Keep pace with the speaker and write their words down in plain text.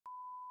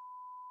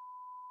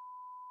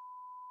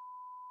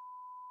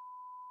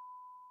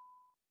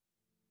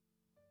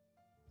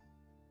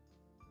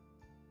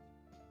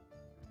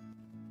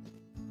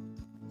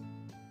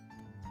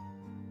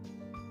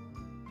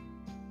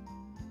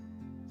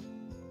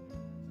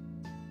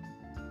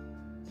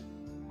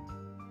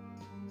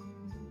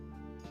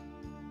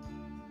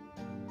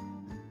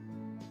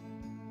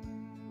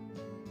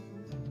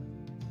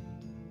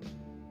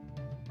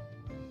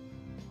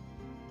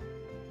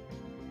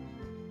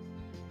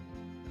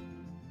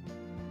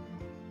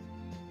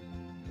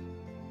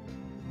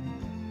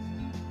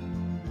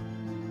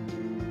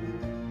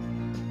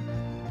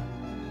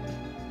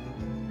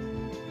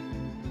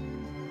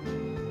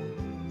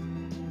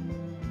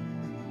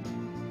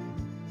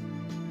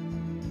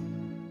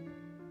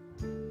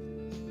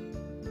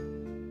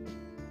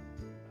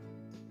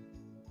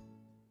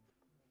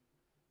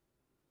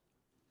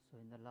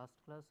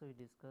last class we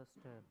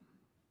discussed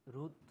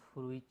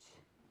Ruth-Hurwitz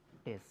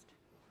test.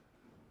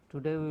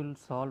 Today we will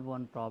solve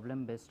one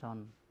problem based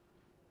on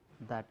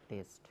that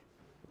test.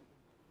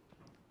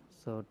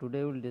 So,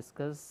 today we will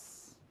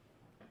discuss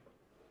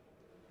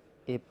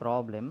a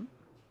problem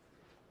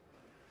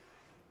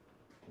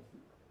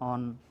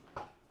on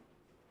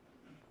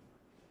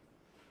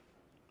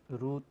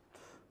Ruth-Hurwitz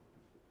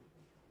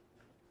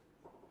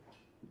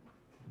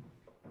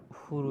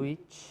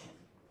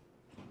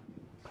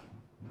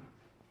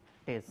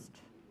test.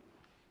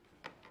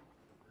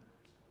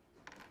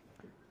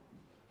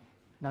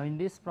 Now, in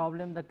this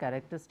problem the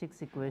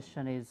characteristics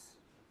equation is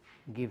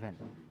given.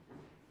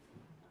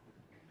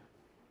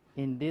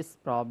 In this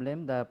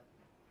problem the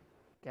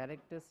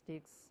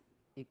characteristics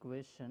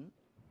equation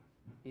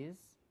is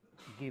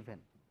given.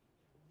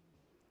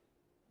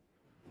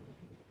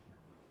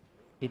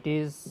 It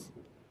is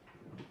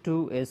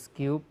 2s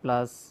cube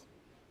plus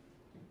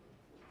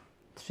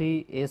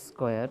 3a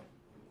square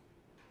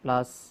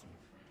plus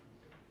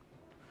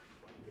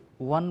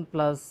 1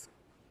 plus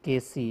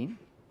kc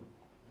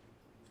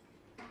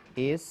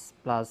s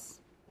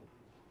plus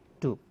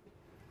 2,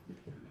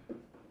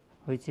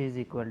 which is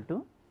equal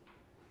to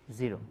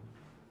 0,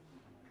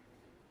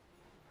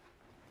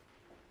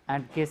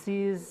 and kc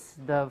is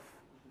the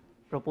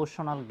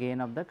proportional gain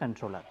of the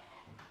controller.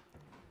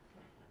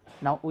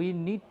 Now, we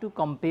need to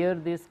compare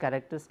this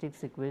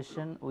characteristics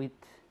equation with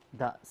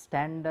the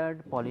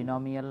standard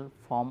polynomial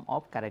form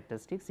of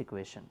characteristics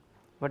equation.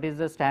 What is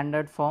the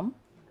standard form?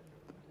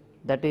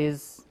 That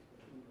is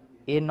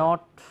a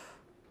naught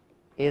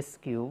s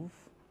cube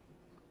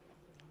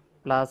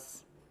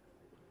plus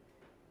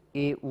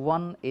a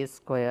 1 a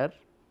square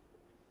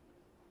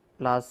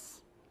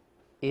plus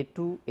a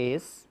 2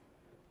 s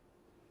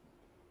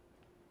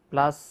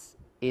plus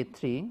a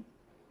 3,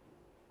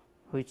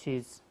 which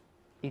is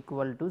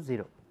equal to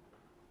 0.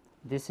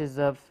 This is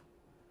the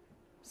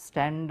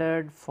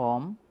standard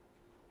form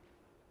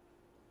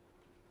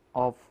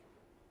of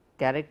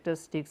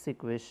characteristics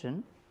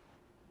equation.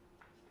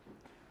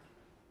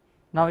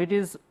 Now, it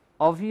is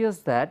obvious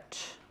that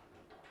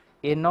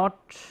a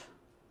naught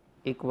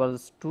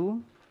equals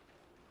 2,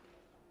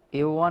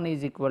 a 1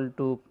 is equal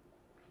to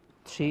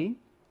 3,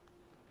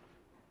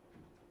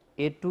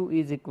 a 2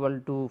 is equal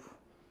to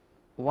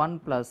 1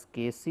 plus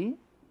kc,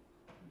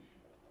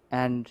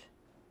 and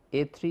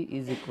a 3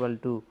 is equal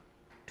to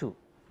 2.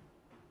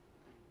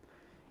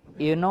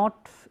 A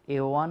naught,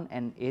 a 1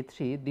 and a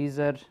 3, these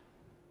are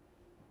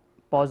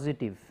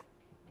positive,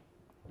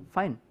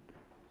 fine.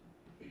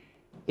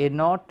 A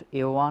naught,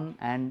 a 1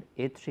 and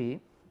a 3,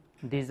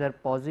 these are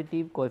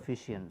positive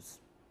coefficients,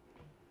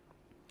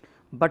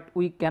 but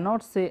we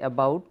cannot say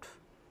about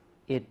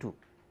a 2,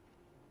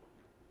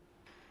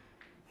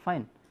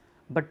 fine.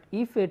 But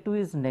if a 2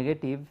 is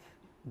negative,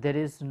 there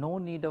is no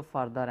need of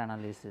further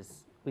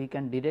analysis. We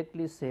can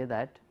directly say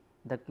that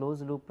the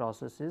closed loop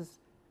process is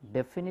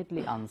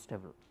definitely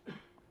unstable.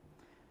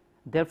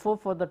 Therefore,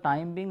 for the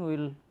time being we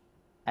will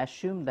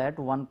assume that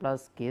 1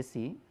 plus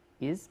kc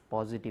is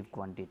positive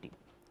quantity,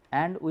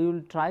 and we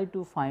will try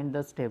to find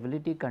the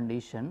stability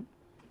condition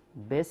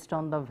based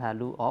on the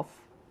value of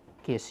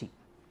kc,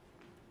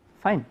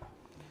 fine.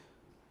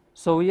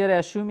 So, we are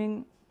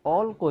assuming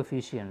all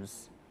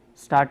coefficients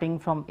starting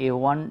from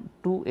a1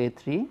 to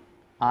a3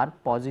 are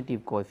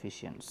positive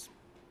coefficients.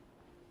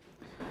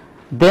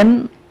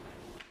 Then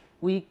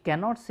we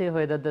cannot say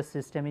whether the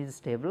system is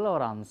stable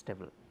or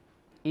unstable.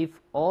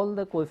 If all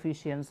the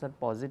coefficients are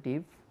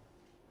positive,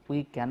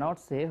 we cannot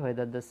say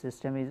whether the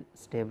system is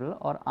stable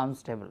or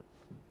unstable.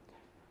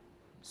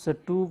 So,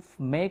 to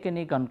make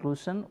any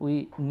conclusion,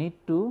 we need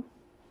to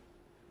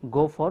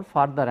go for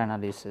further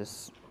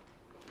analysis,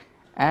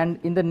 and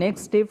in the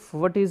next step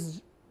what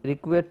is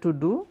required to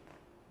do?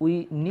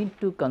 We need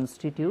to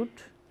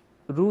constitute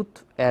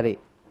Ruth array.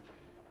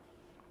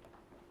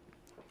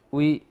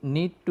 We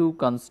need to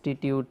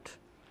constitute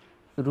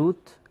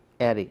Ruth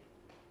array.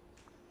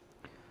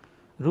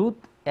 Ruth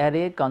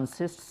array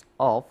consists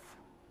of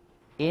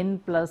n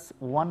plus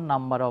 1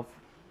 number of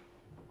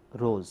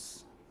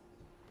rows,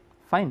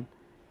 fine.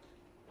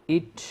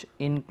 It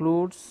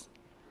includes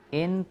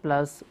n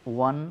plus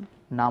 1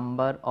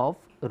 number of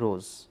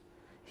rows.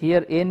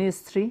 Here n is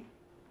 3.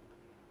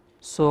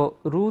 So,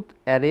 Ruth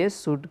array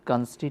should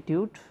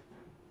constitute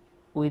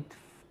with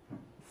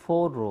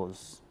 4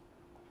 rows.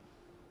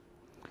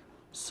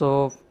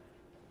 So,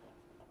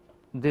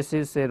 this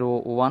is a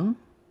row 1,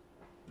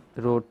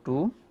 row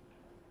 2,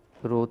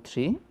 row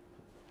 3,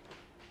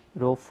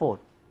 row 4.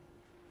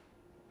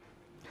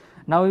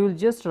 Now, we will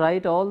just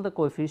write all the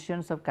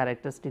coefficients of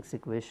characteristics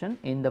equation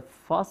in the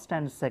first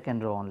and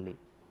second row only.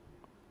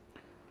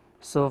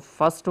 So,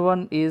 first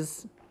one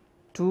is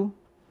 2,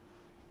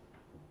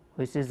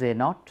 which is a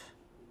naught,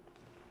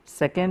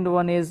 second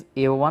one is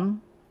a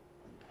 1,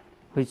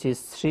 which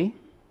is 3,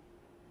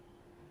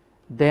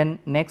 then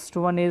next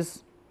one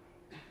is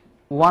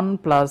 1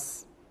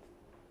 plus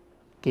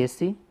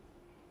kc,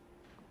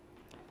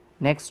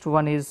 next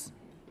one is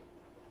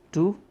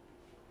 2,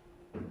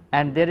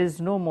 and there is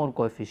no more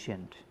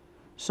coefficient.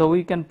 So,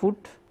 we can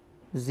put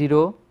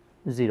 0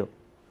 0.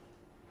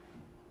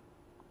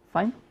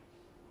 Fine.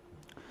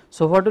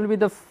 So, what will be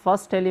the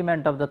first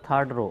element of the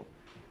third row?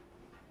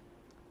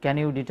 Can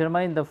you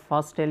determine the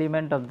first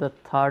element of the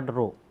third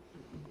row?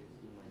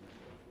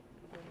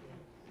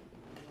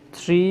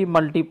 3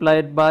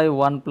 multiplied by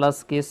 1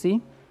 plus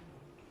Kc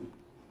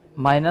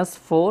minus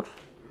 4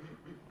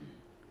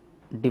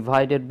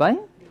 divided by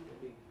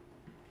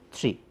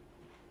 3.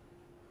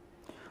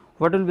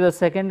 What will be the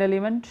second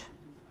element?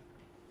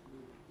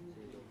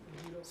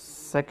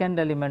 Second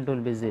element will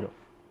be 0.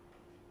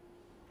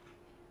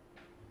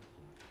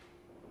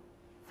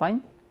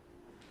 Fine.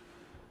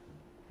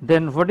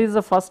 Then what is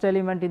the first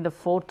element in the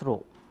fourth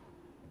row?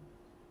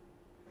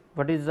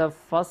 What is the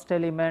first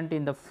element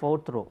in the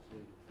fourth row?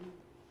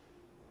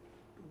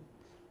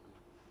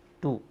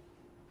 2.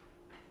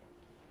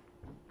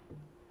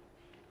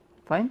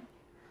 Fine.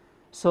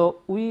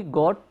 So, we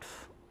got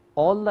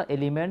all the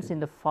elements in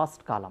the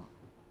first column,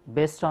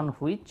 based on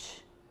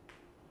which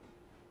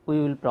we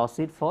will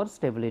proceed for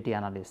stability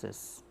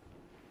analysis.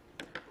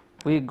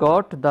 We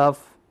got the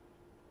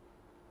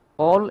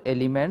all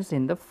elements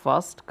in the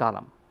first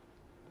column.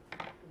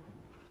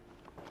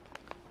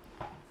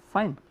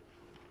 Fine.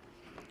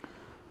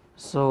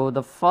 So,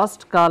 the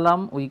first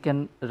column we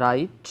can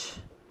write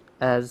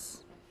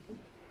as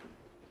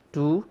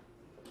 2,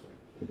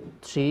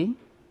 3,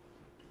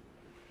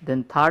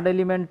 then third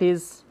element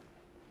is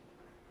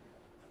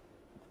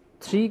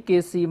 3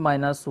 Kc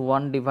minus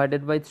 1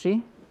 divided by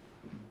 3.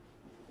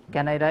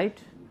 Can I write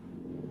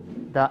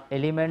the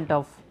element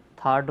of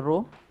third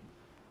row,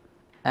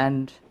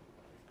 and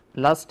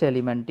last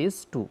element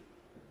is 2.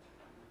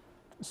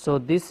 So,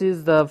 this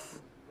is the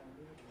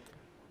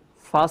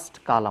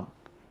first column.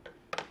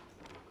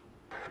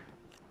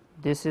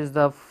 This is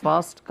the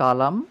first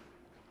column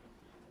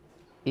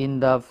in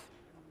the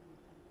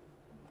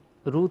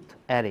root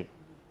array.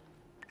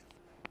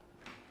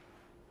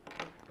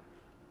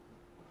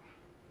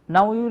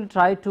 Now, we will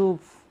try to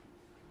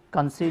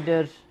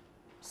consider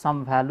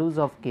some values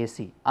of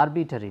Kc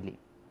arbitrarily.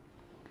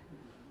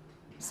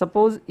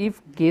 Suppose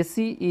if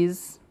Kc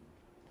is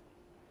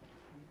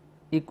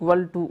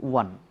equal to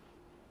 1,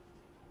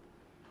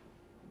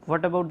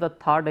 what about the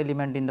third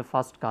element in the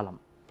first column?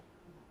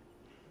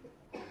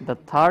 The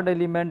third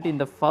element in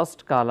the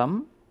first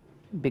column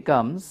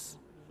becomes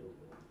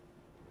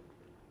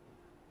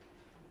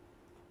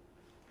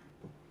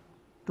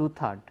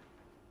 2/3.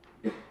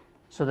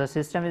 So, the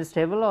system is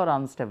stable or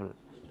unstable?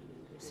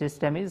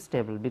 System is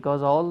stable,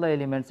 because all the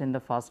elements in the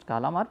first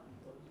column are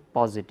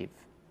positive.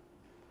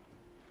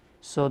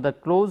 So, the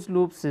closed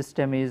loop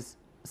system is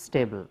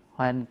stable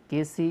when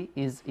Kc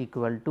is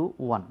equal to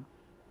 1,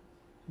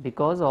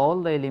 because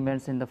all the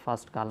elements in the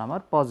first column are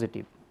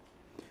positive.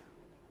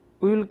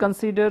 We will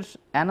consider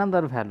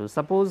another value.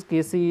 Suppose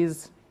Kc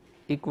is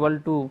equal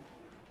to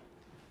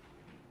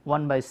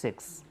 1 by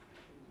 6.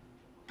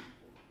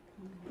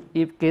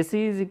 If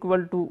Kc is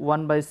equal to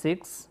 1 by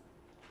 6,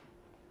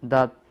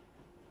 the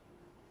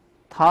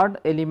third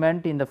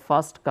element in the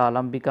first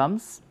column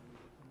becomes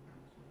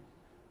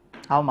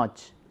how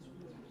much?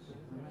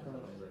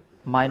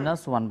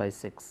 Minus 1 by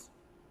 6.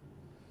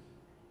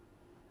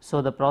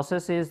 So, the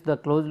process is, the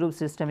closed loop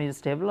system is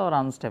stable or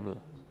unstable?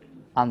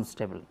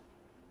 Unstable.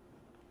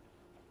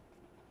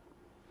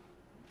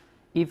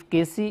 If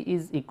Kc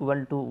is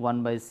equal to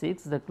 1 by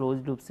 6, the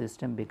closed loop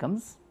system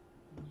becomes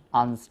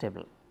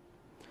unstable.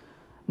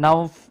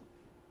 Now,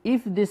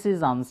 if this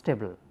is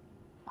unstable,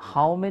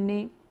 how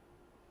many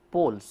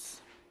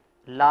poles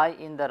lie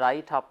in the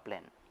right half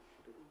plane?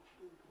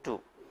 2,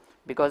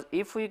 because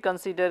if we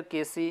consider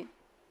Kc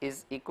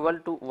is equal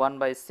to 1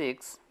 by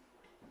 6,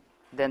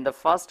 then the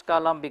first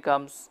column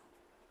becomes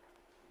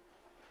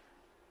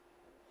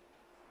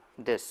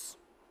this.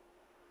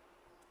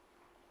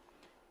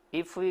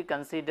 If we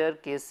consider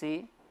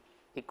Kc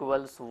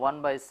equals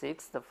 1 by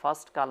 6, the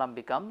first column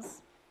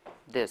becomes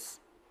this.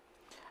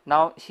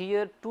 Now,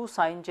 here two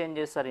sign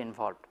changes are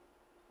involved.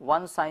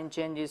 One sign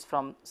change is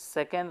from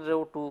second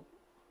row to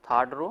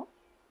third row.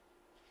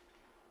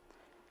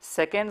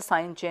 Second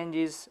sign change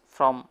is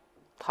from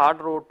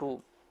third row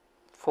to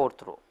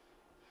fourth row.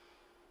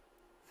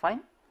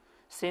 Fine.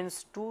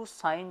 Since two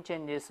sign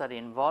changes are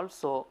involved,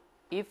 so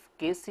if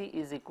Kc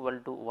is equal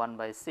to 1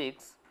 by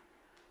 6,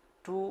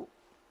 two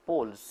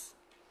poles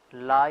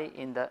lie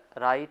in the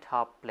right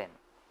half plane.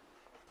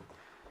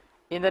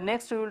 In the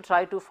next, we will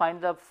try to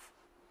find the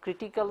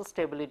critical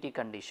stability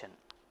condition.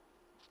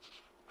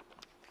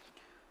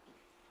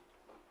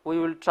 We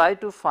will try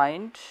to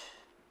find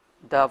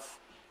the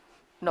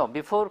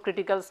before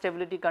critical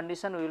stability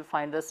condition, we will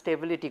find the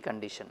stability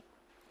condition.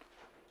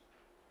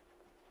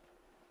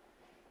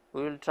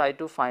 We will try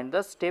to find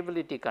the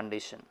stability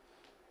condition.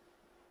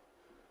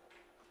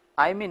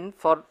 I mean,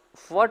 for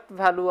what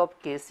value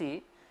of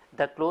Kc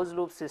the closed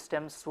loop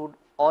system should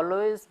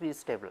always be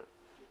stable.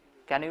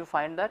 Can you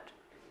find that?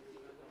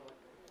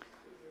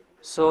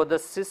 So, the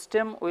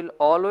system will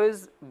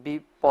always be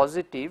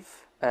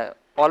positive,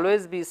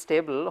 always be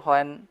stable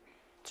when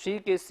 3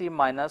 Kc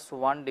minus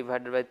 1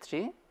 divided by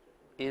 3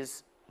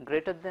 is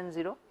greater than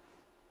 0.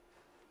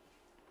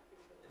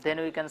 then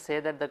we can say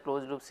that the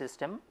closed loop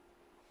system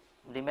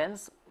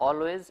remains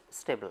always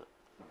stable.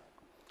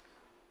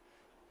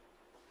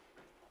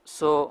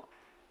 So,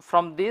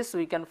 from this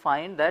we can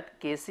find that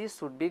Kc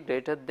should be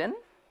greater than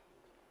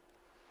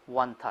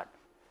 1/3.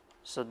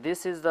 So,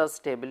 this is the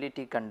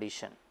stability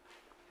condition.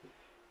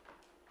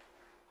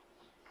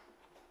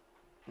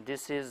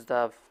 This is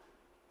the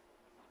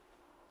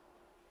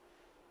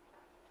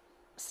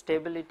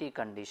stability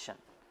condition.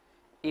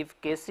 If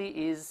Kc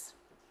is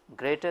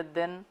greater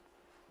than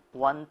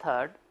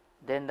 1/3,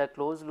 then the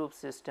closed loop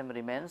system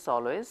remains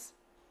always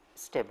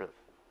stable.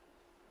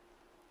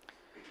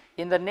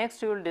 In the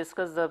next we will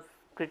discuss the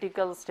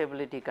critical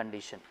stability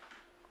condition.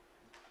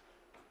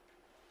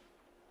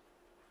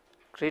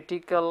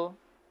 Critical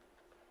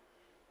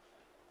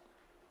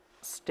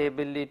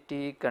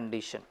stability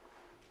condition.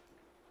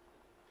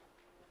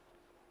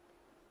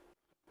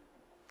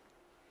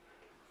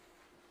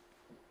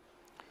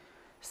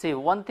 See,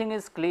 one thing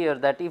is clear,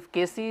 that if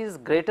Kc is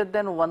greater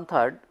than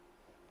 1/3,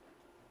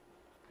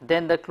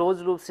 then the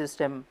closed loop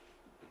system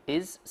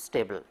is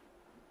stable.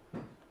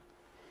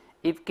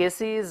 If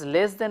Kc is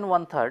less than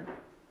 1/3,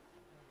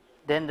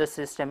 then the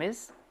system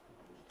is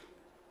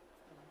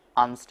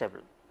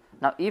unstable.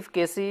 Now, if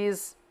Kc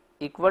is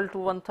equal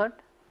to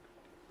 1/3,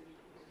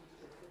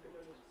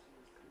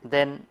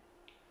 then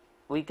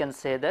we can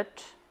say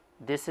that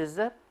this is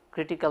the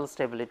critical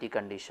stability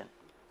condition.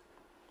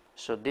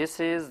 So, this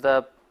is the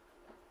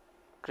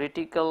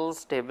critical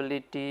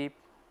stability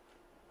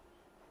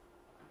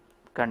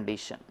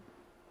condition.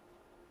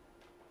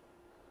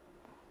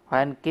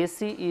 When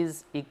Kc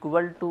is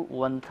equal to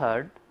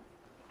 1/3,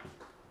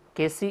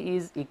 Kc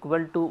is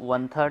equal to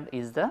 1/3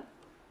 is the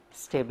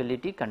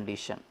stability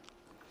condition.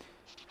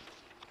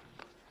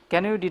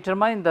 Can you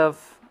determine the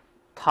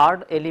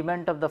third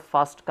element of the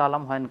first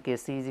column when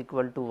Kc is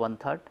equal to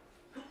 1/3?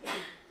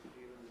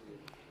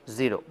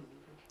 0.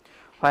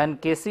 When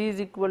Kc is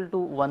equal to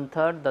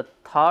 1/3, the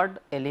third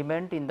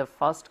element in the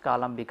first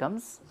column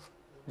becomes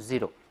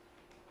 0.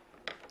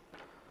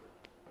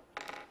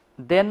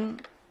 Then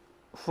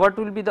what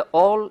will be the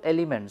all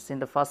elements in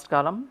the first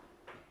column?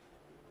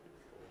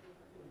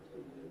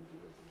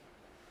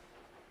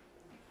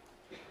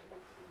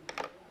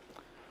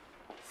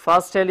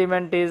 First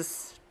element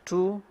is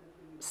 2,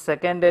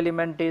 second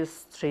element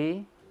is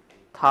 3,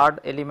 third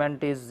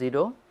element is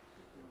 0.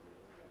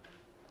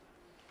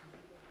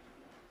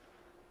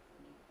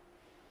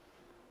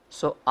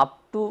 So, up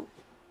to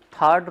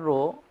third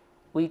row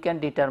we can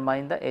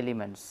determine the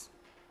elements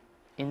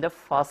in the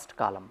first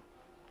column.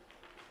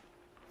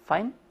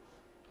 Fine.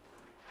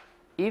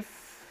 If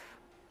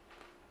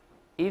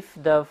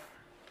the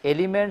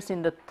elements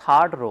in the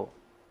third row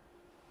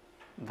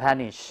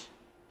vanish,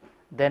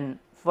 then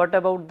what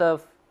about the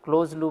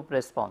closed loop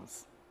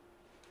response?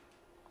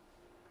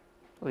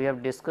 We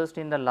have discussed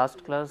in the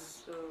last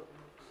class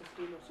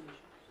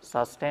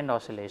sustained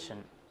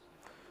oscillation.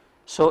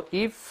 So,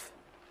 if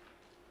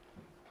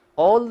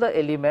all the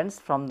elements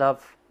from the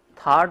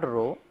third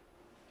row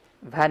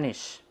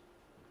vanish,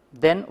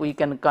 then we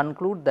can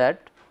conclude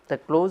that the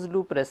closed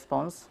loop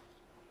response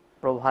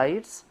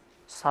provides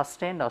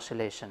sustained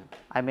oscillation,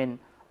 I mean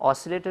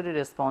oscillatory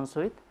response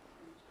with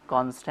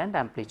constant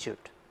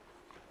amplitude.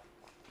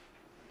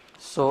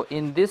 So,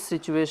 in this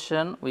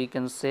situation we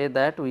can say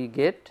that we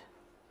get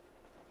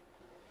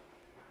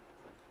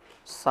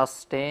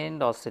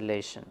sustained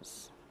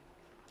oscillations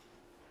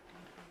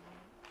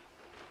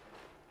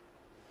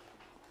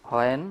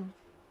when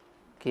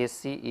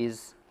Kc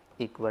is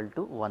equal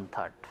to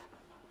 1/3.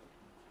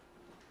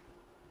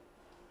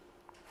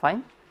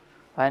 Fine.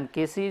 When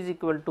Kc is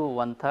equal to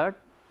 1/3,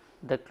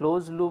 the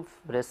closed loop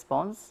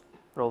response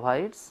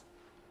provides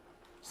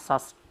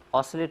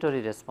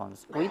oscillatory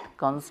response with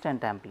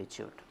constant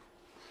amplitude.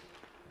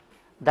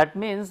 That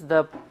means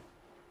the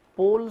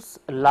poles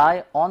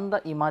lie on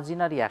the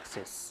imaginary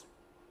axis.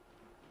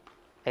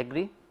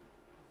 Agree?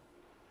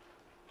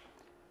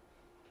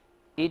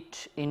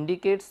 It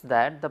indicates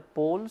that the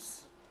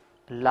poles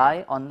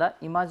lie on the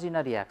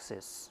imaginary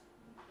axis.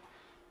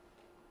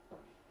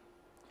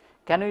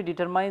 Can we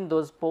determine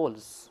those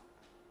poles,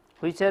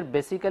 which are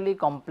basically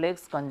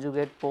complex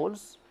conjugate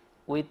poles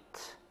with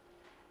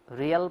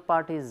real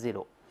part is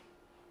 0?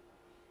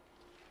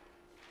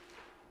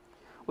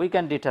 We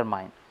can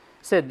determine.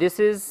 Say this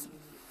is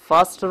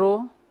first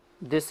row,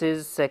 this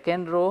is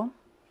second row,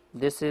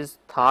 this is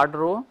third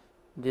row,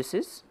 this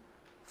is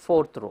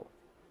fourth row.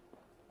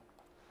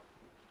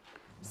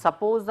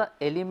 Suppose the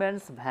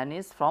elements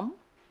vanish from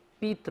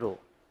pth row.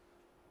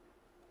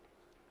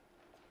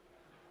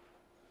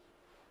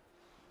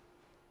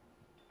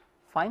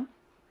 Fine.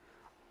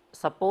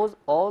 Suppose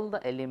all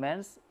the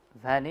elements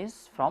vanish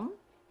from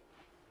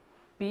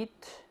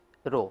pth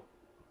row.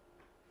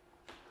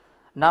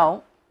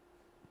 Now,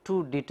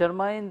 to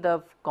determine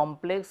the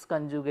complex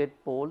conjugate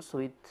poles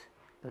with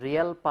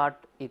real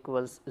part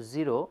equals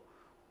 0,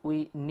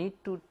 we need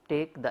to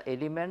take the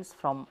elements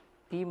from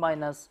p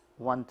minus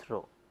 1th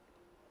row.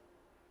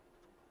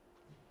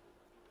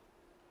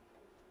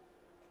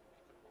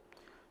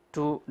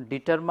 To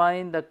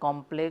determine the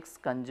complex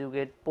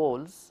conjugate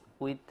poles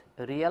with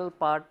real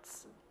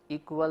parts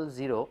equal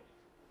 0,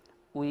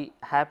 we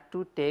have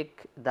to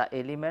take the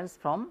elements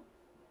from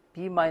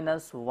p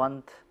minus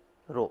 1th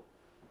row.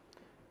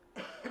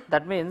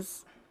 That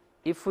means,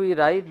 if we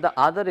write the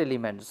other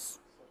elements,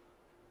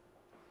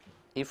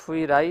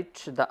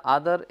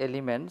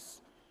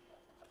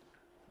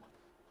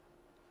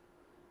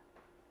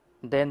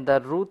 then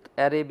the root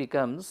array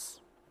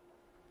becomes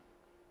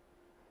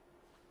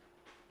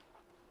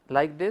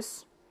like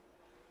this.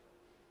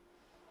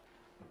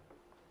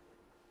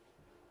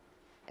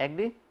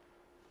 Agree?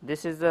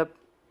 This is the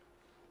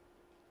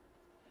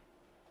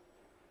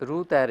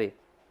root array.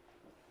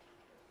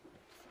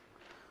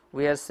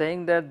 We are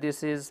saying that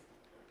this is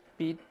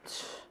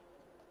pth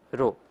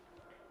row.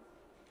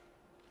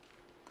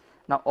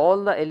 Now,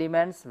 all the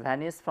elements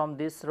vanish from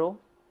this row.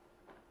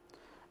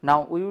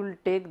 Now, we will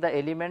take the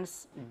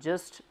elements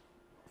just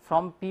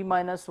from p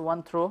minus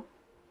 1th row.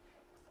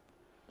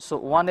 So,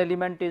 one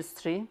element is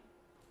 3,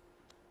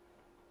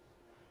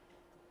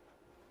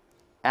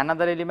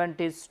 another element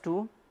is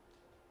 2,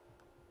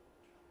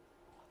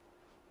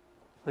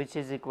 which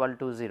is equal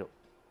to 0.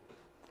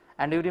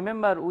 And you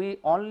remember, we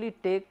only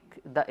take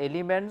the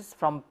elements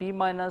from p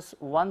minus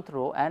 1th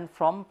row and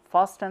from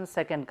first and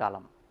second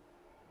column.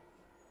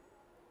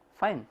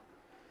 Fine.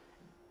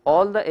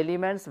 All the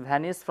elements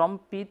vanish from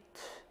pth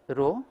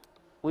row.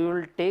 We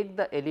will take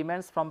the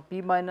elements from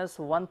p minus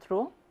 1th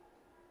row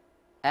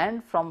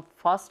and from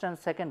first and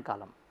second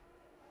column.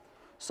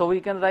 So, we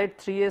can write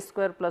 3a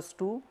square plus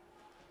 2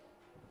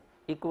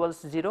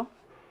 equals 0.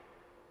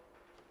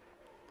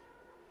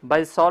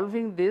 By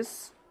solving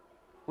this,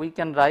 we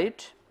can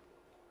write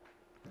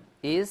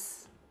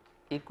is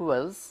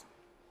equals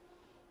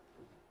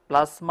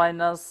plus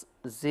minus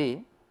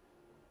j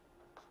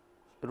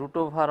root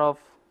over of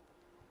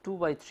 2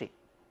 by 3.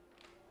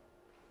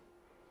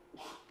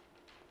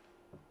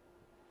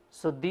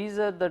 So, these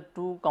are the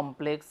two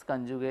complex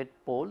conjugate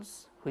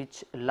poles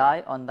which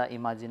lie on the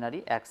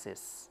imaginary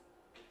axis.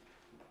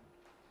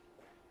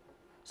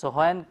 So,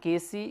 when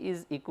Kc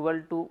is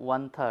equal to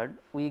 1/3,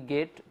 we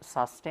get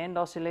sustained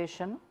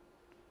oscillation,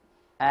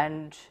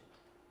 and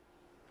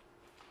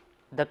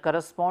the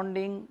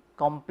corresponding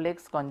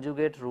complex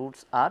conjugate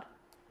roots are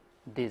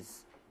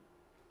these,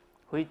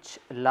 which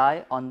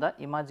lie on the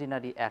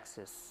imaginary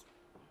axis.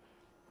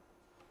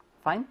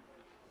 Fine.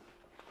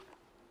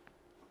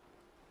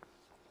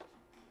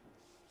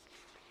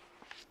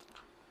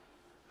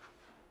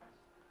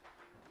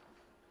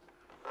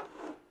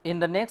 In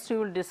the next, we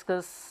will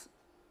discuss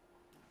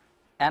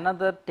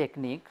another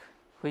technique,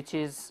 which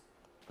is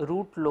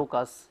root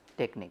locus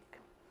technique.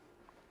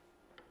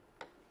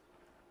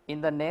 In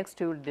the next,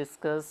 we will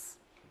discuss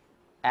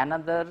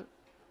another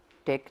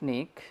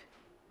technique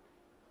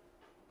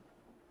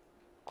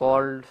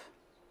called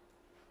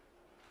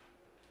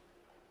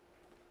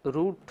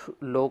root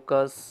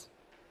locus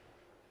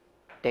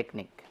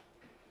technique.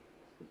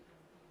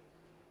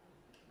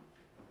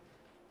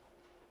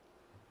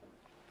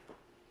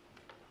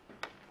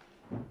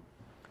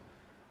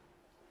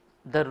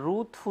 The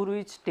root for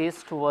which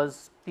test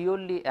was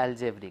purely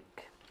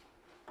algebraic,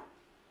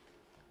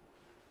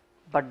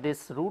 but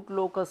this root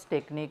locus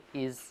technique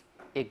is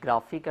a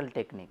graphical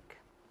technique.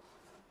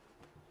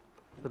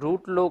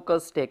 Root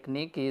locus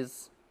technique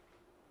is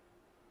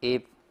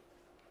a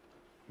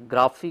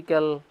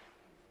graphical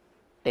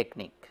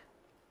technique.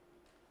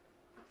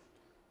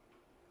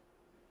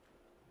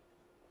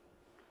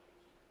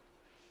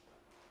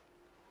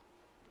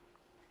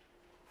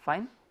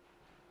 Fine.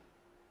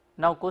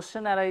 Now,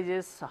 question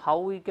arises, how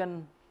we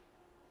can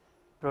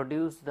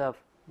produce the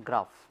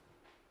graph.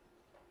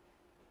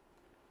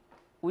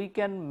 We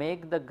can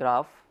make the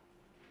graph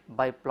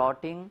by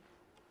plotting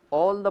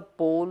all the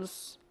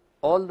poles,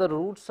 all the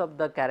roots of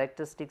the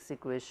characteristics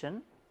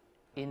equation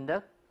in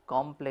the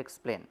complex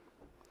plane.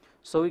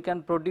 So, we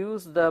can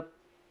produce the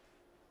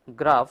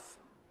graph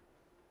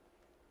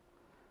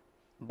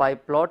by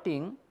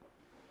plotting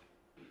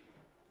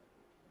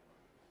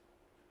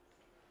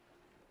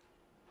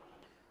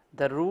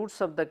the roots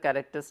of the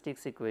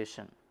characteristics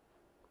equation,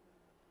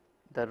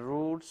 the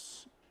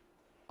roots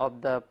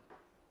of the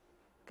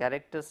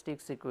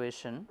characteristics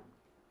equation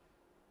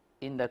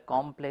in the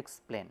complex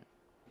plane.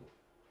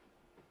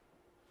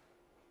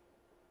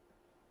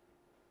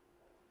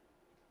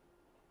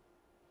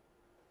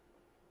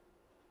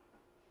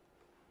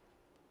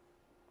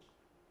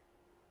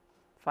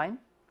 Fine.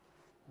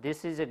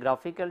 This is a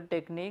graphical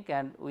technique,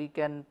 and we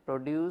can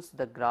produce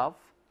the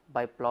graph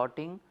by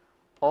plotting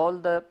all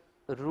the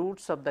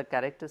roots of the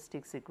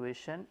characteristics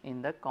equation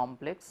in the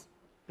complex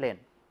plane.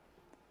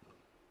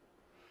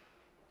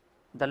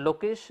 The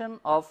location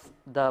of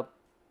the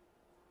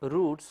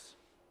roots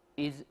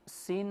is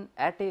seen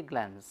at a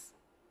glance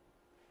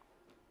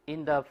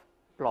in the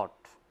plot.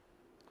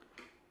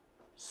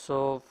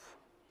 So,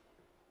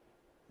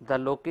 the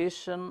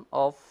location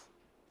of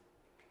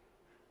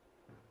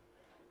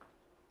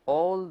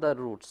all the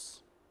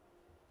roots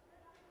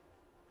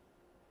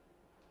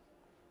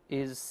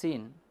is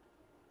seen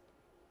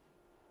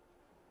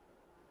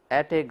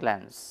at a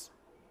glance.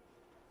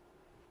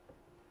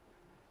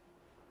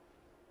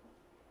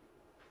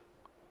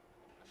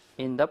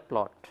 In the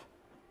plot,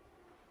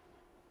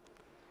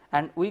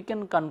 and we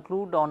can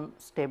conclude on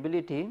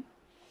stability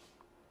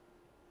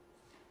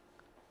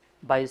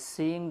by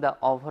seeing the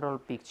overall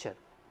picture.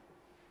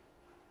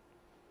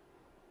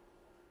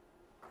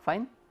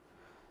 Fine.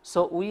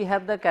 So, we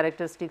have the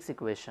characteristics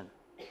equation,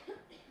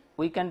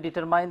 we can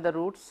determine the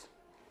roots.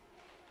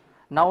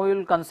 Now, we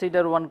will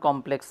consider one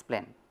complex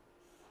plane.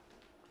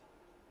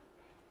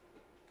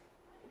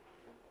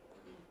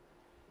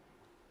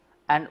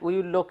 And we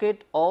will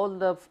locate all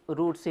the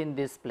roots in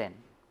this plane.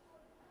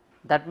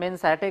 That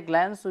means, at a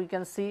glance we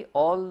can see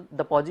all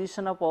the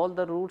position of all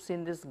the roots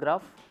in this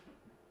graph,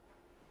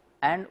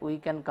 and we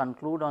can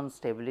conclude on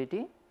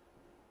stability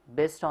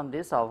based on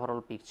this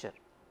overall picture.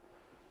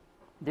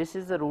 This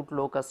is the root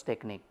locus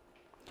technique.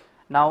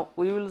 Now,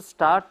 we will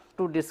start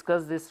to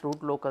discuss this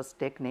root locus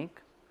technique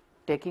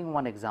taking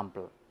one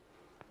example.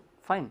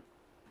 Fine.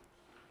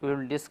 We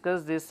will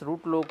discuss this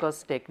root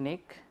locus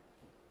technique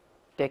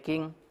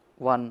taking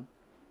one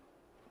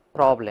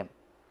problem.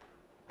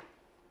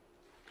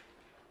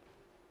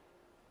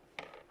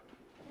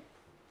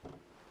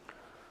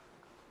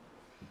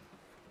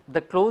 The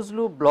closed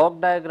loop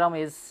block diagram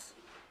is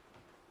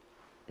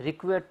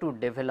required to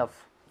develop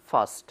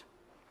first.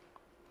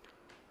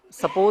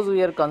 Suppose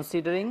we are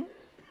considering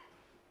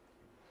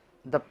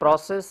the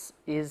process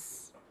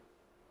is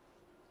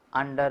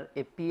under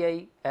a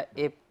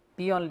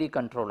P only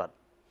controller.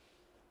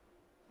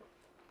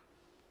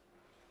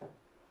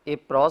 A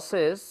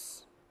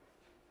process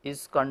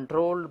is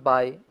controlled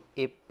by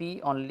a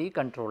P only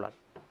controller.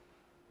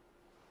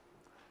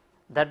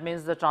 That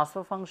means, the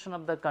transfer function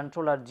of the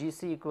controller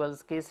Gc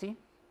equals Kc.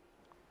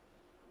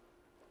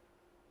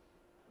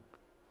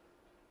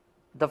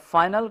 The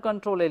final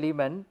control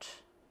element,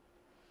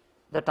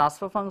 the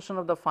transfer function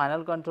of the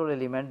final control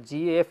element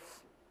Gf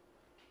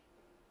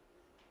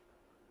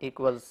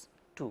equals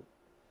 2.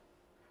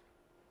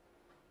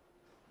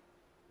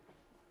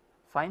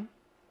 Fine.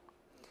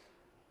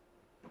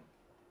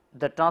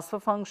 The transfer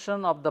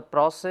function of the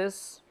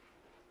process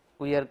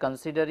we are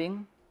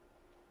considering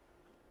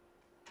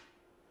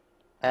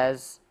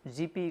as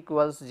Gp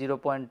equals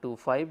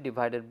 0.25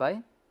 divided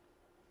by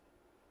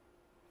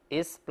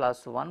S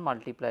plus 1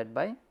 multiplied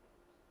by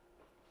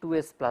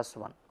 2S plus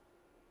 1.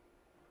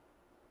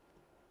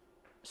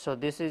 So,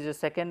 this is a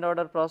second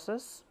order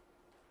process.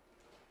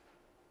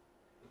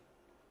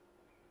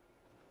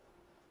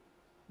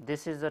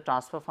 This is the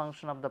transfer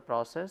function of the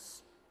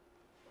process.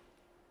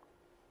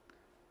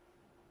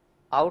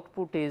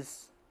 Output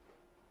is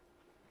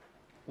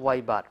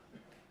y bar.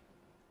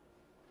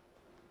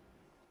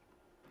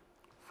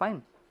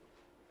 Fine.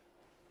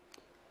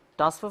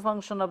 Transfer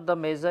function of the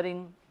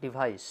measuring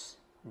device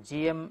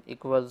Gm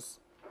equals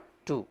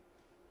 2.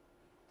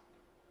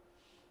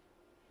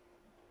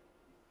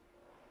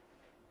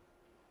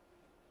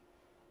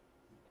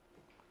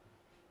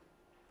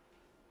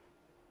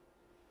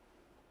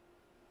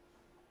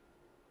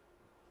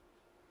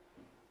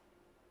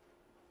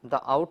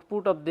 The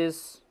output of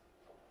this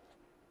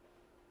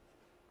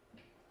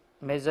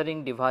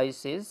measuring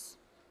device is,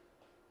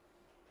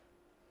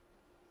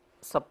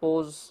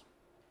 suppose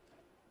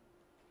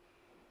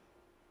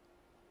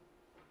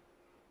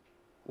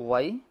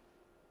y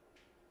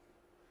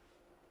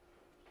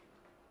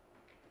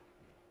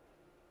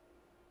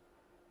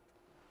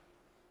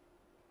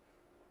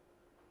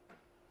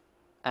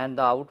and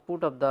the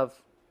output of the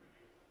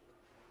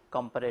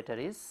comparator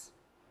is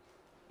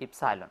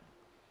epsilon.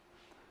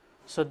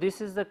 So,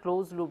 this is the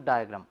closed loop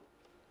diagram.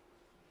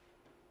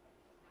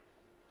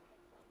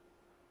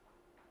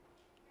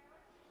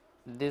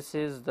 This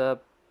is the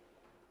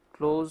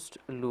closed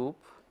loop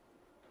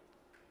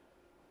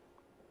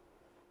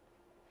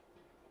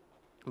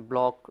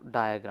block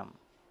diagram.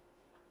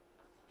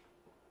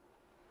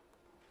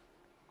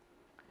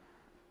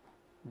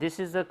 This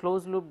is the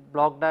closed loop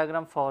block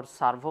diagram for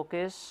servo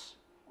case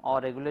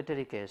or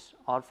regulatory case,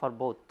 or for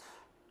both.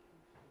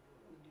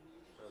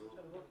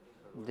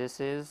 This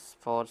is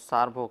for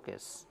servo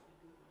case,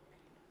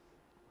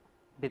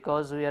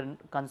 because we are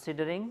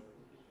considering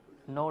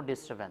no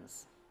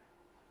disturbance.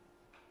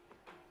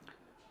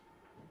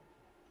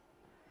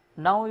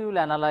 Now, we will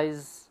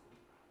analyze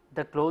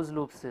the closed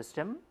loop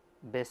system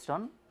based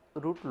on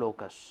root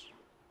locus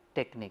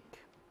technique.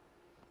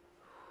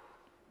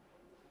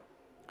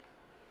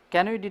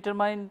 Can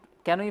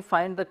we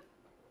find the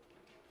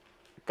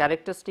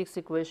characteristics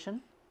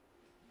equation?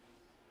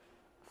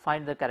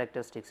 Find the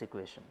characteristics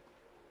equation.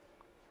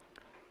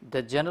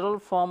 The general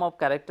form of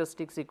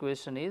characteristics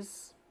equation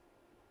is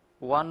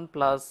 1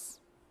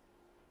 plus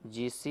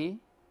Gc,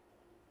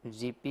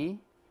 Gp,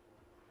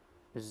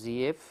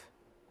 Gf,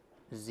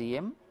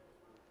 Gm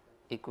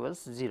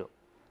equals 0.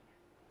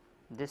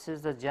 This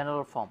is the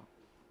general form.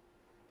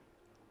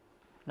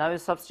 Now, we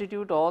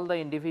substitute all the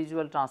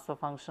individual transfer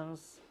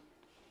functions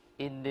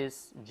in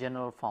this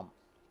general form.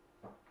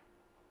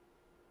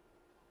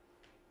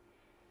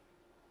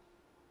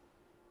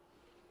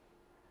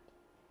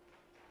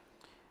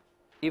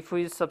 if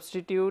we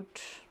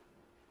substitute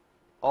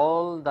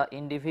all the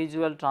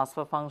individual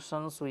transfer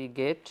functions, we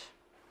get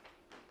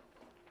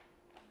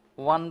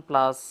 1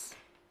 plus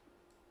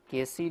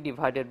Kc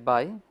divided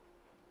by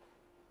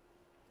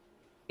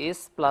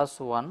s plus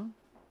 1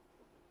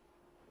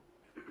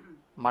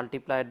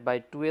 multiplied by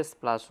 2s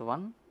plus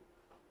 1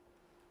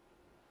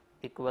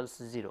 equals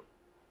 0.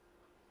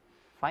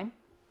 Fine.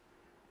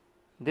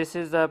 This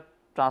is the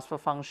transfer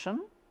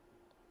function,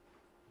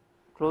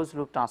 closed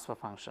loop transfer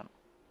function.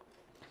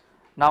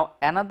 Now,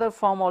 another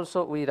form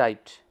also we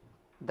write,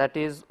 that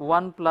is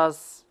 1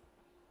 plus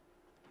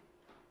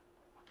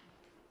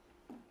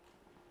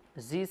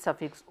g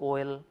suffix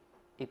ol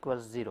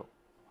equals 0,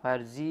 where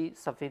g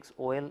suffix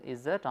ol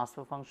is the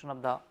transfer function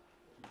of the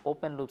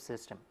open loop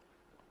system.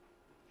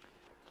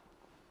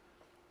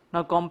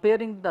 Now,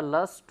 comparing the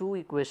last two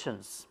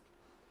equations,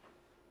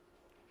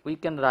 we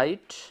can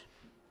write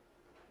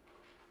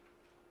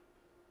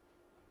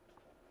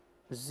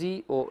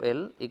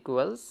GOL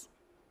equals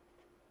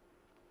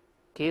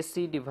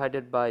Kc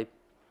divided by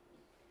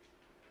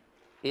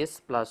s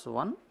plus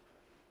 1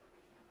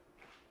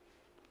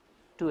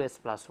 to s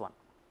plus 1.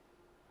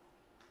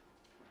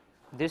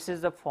 This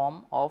is the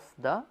form of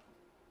the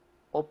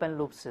open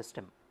loop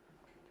system.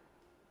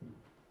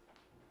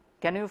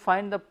 Can you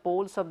find the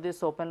poles of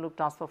this open loop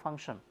transfer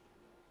function?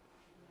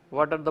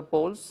 What are the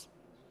poles?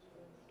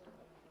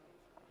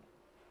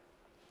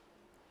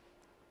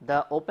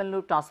 The open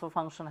loop transfer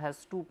function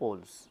has two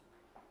poles.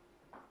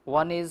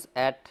 One is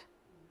at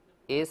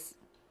s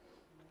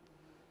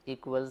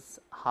equals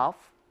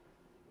half,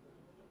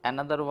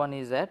 another one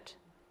is at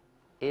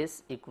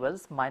s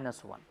equals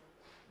minus 1.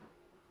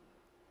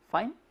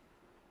 Fine.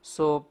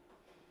 So,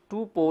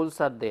 two poles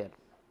are there.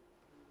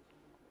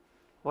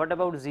 What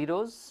about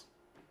zeros?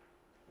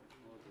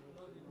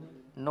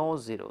 No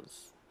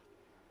zeros.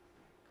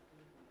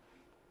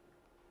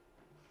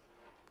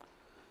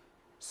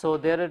 So,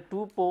 there are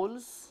two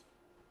poles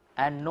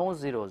and no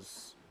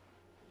zeros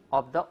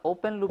of the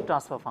open loop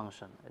transfer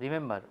function.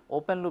 Remember,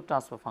 open loop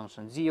transfer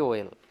function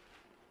GOL.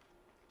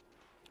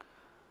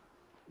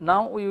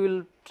 Now, we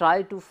will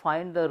try to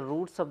find the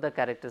roots of the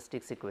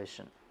characteristics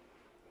equation.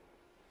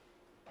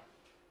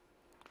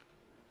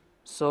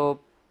 So,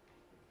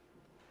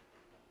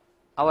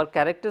 our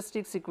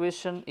characteristics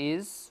equation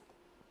is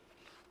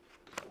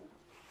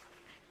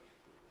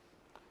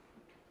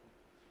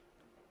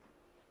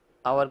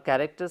our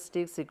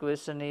characteristics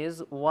equation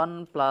is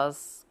 1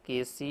 plus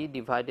Kc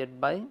divided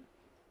by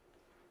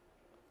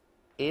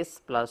s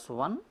plus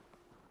 1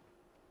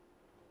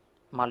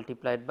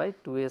 multiplied by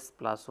 2s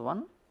plus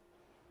 1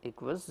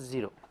 equals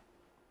 0.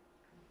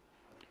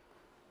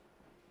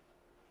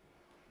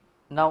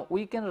 Now,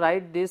 we can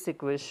write this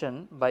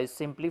equation by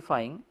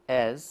simplifying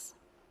as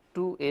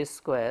 2a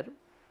square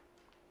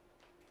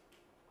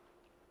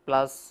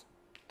plus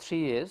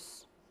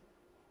 3s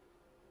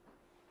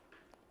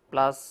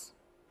plus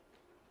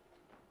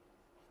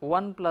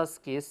 1 plus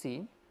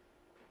Kc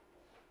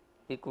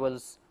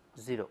equals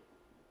 0.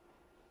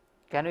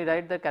 Can we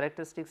write the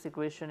characteristics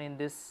equation in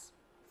this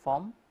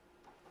form?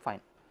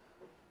 Fine.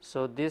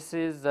 So, this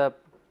is the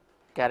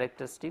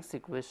characteristics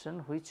equation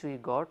which we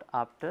got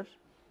after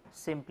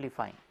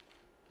simplifying.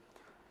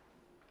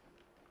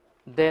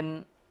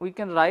 Then we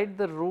can write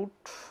the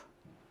root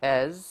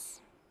as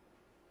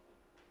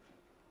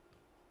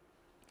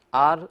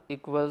r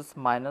equals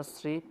minus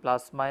 3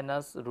 plus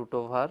minus root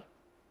over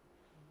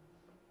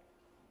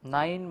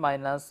 9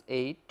 minus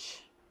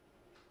 8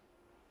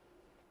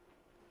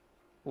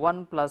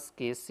 1 plus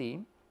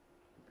Kc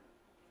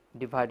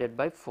divided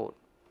by 4.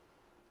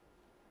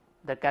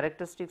 The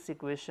characteristics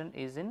equation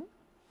is in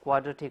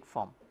quadratic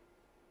form.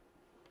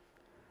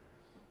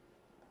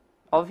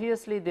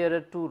 Obviously, there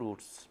are two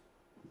roots.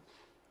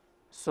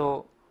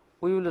 So,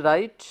 we will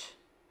write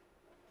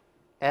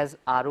as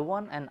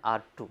R1 and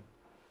R2.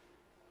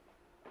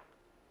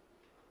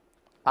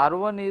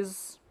 R1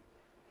 is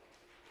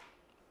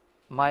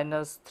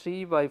minus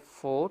 3 by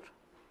 4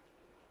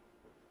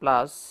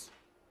 plus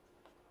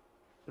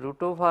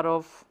root over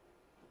of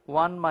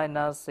 1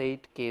 minus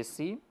 8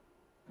 Kc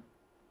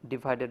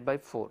divided by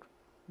 4.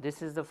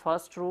 This is the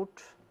first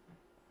root.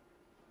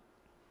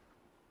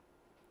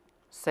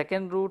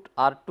 Second root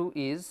R2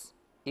 is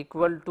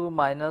equal to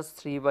minus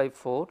 3 by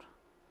 4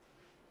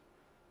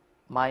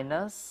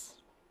 minus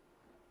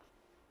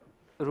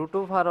root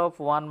over of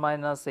 1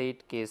 minus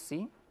 8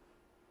 Kc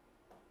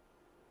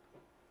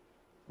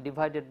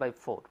divided by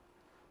 4.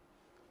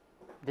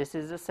 This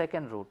is the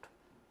second root.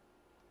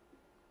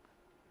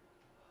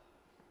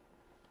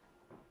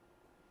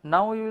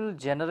 Now, we will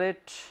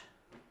generate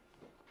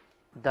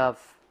the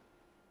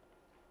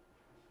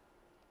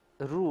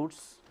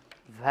roots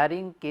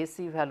varying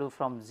Kc value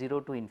from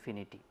 0 to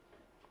infinity.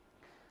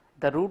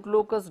 The root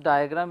locus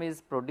diagram is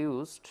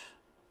produced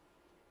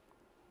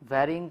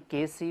varying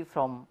Kc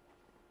from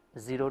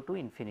 0 to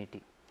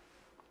infinity.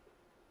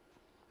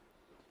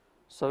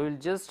 So, we will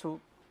just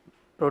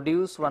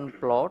produce one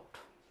plot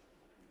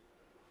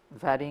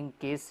varying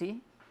Kc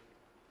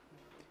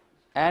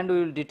and we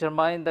will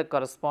determine the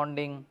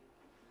corresponding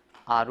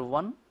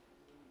R1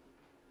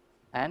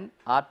 and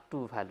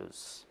R2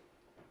 values.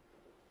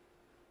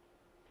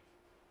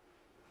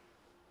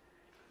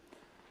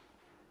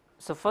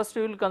 So, first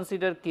we will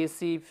consider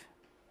Kc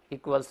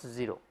equals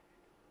 0.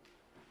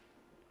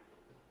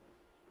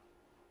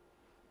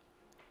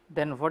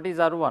 Then what is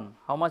R1?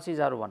 How much is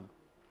R1?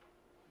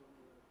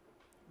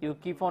 You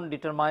keep on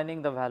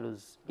determining the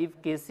values.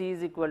 If Kc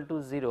is equal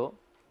to 0,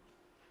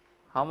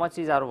 how much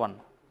is R1?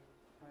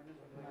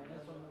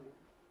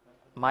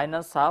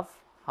 Minus half.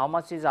 How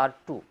much is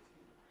R2?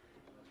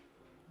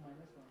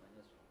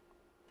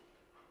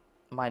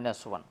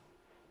 Minus 1.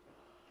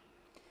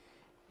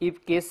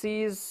 If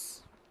Kc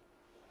is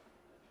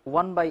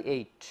 1 by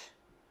 8,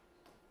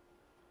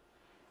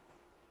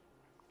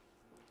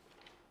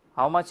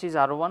 how much is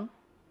R1?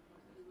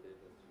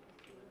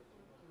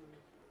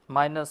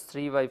 Minus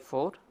 3 by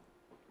 4,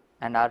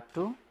 and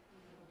R2.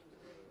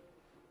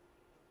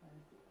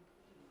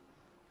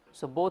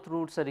 So, both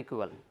roots are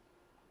equal.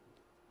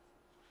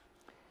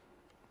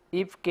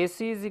 If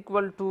Kc is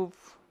equal to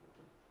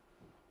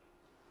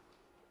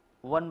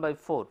 1 by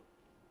 4,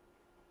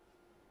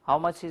 how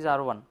much is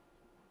R1?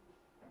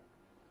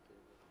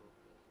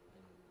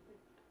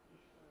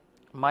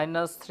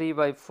 Minus 3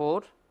 by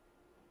 4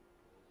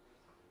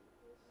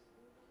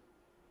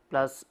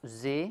 plus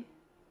j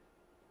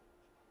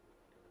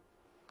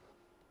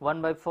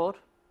 1 by 4.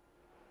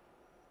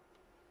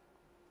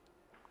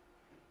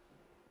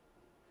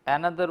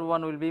 Another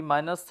one will be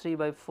minus 3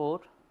 by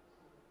 4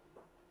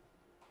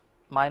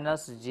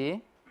 minus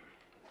j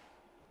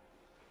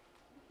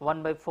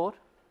 1 by 4.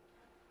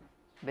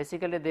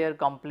 Basically, they are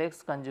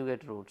complex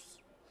conjugate roots.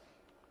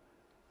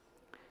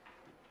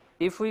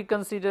 If we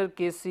consider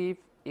Kc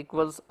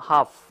equals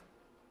half,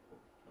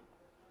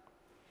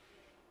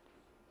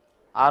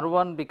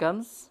 R1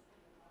 becomes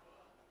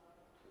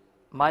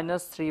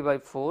minus 3 by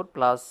 4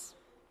 plus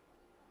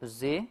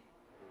j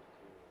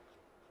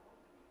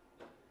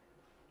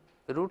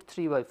root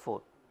 3 by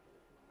 4,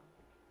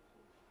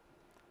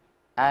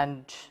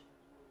 and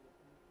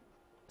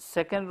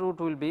second root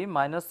will be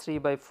minus 3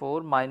 by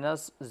 4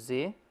 minus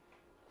j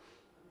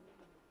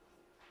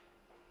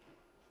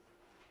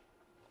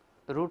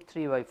root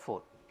 3 by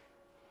 4.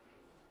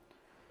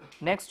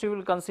 Next we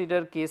will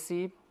consider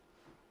Kc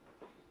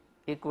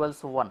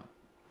equals 1.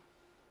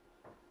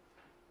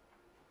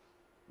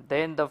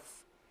 Then the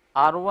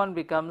R1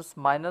 becomes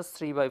minus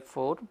 3 by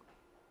 4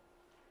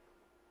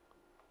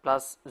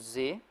 plus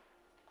j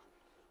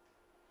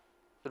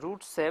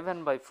root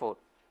 7 by 4,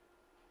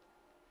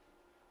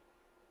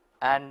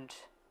 and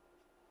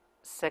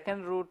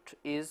second root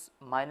is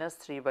minus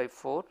 3 by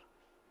 4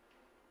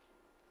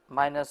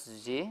 minus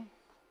j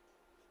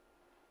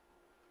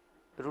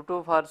root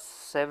over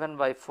 7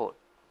 by 4.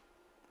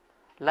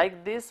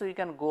 Like this we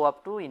can go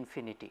up to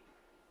infinity.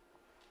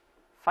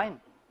 Fine.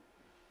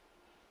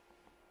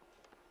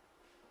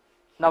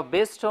 Now,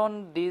 based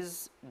on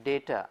these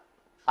data,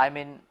 I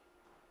mean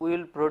we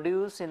will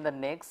produce in the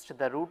next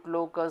the root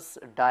locus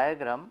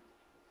diagram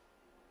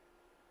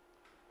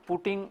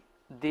putting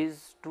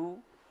these two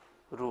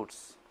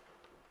roots.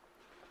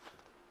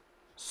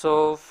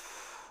 So,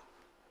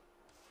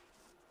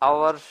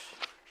 our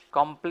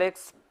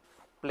complex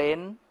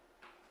plane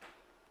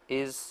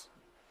is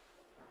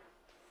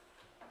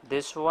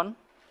this one,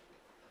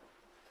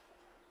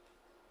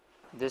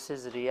 this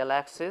is real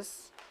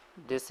axis,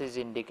 this is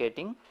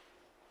indicating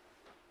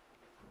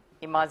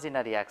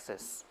imaginary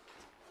axis.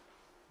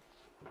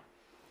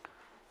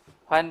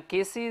 When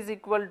Kc is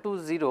equal to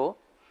 0,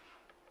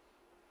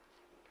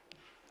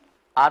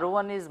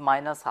 R1 is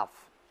minus half.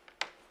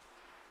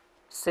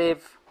 Say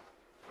if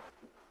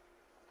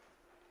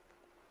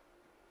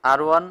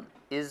R1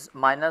 is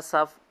minus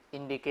half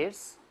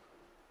indicates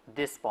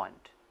this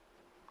point.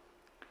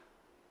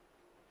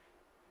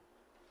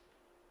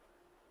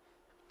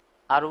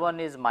 R1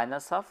 is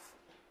minus half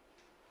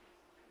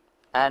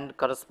and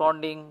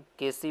corresponding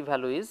Kc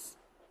value is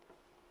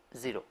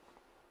 0.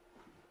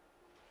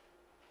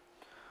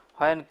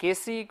 When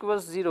Kc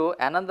equals 0,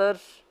 another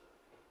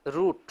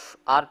root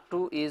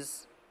R2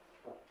 is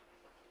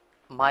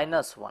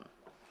minus 1,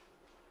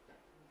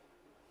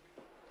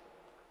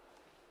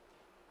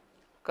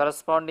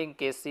 corresponding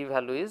Kc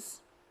value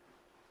is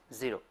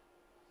 0.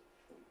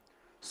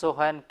 So,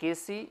 when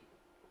Kc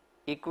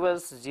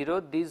equals 0,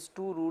 these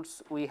two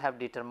roots we have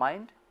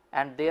determined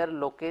and they are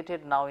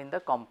located now in the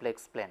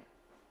complex plane.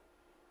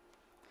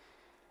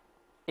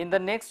 In the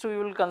next we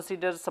will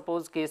consider,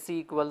 suppose Kc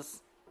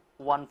equals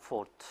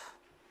 1/4.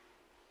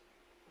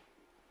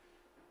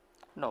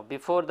 No,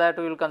 before that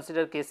we will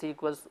consider Kc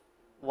equals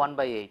 1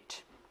 by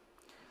 8.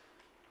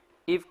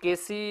 If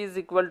Kc is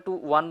equal to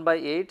 1 by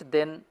 8,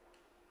 then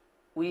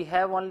we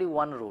have only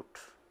one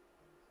root,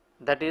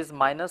 that is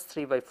minus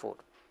 3 by 4,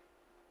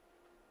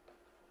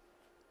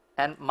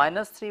 and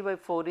minus 3 by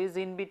 4 is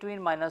in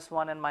between minus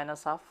 1 and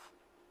minus half.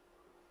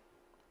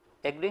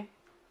 Agree?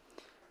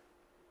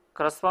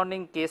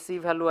 Corresponding Kc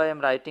value I am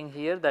writing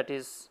here, that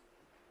is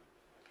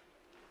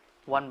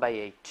 1 by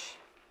 8.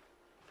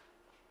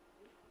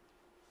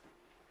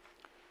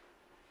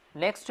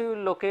 Next we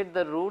will locate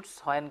the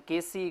roots when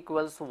Kc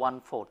equals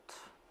 1/4.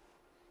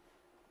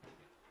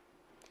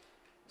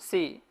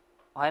 See,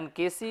 when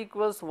Kc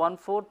equals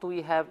 1/4,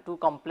 we have two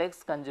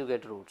complex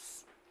conjugate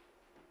roots.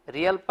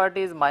 Real part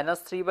is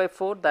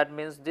 -3/4, that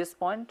means this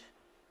point,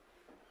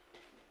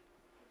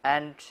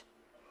 and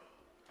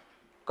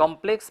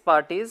complex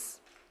part is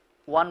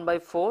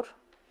 1/4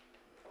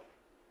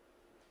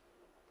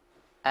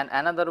 and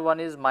another one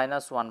is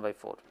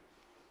 -1/4.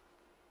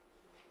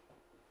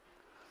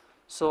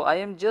 So, I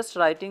am just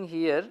writing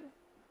here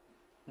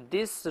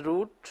this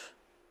root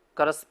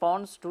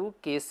corresponds to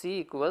Kc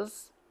equals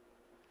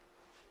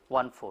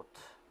 1/4.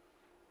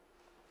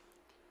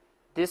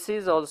 This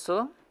is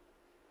also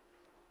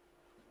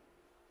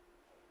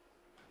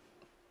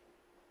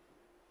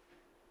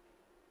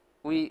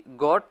we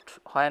got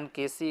when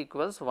Kc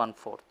equals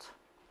 1/4.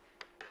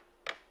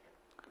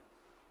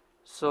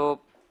 So,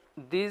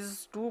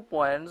 these 2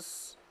 points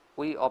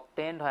we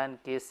obtained when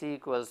Kc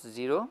equals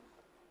 0.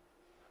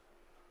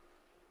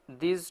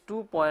 These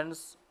 2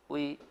 points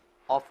we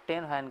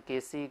obtain when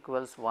Kc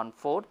equals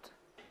 1/4.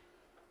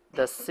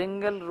 The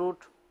single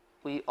root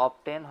we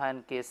obtain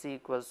when Kc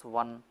equals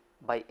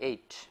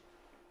 1/8.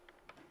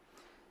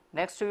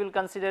 Next we will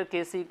consider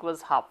Kc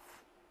equals half.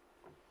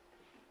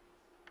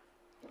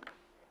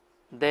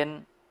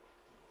 Then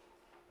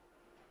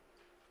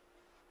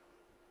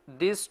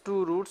these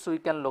two roots we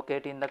can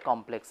locate in the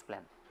complex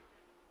plane.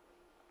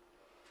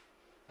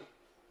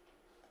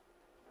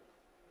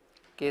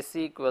 Kc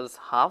equals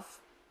half,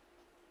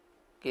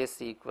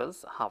 Kc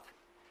equals half.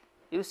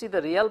 You see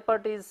the real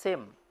part is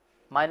same,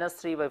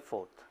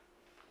 -3/4.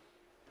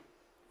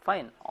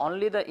 Fine,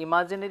 only the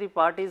imaginary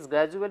part is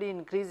gradually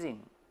increasing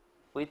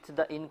with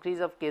the increase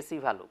of Kc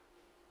value.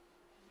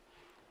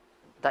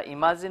 The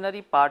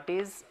imaginary part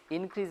is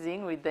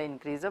increasing with the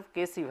increase of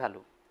Kc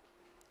value.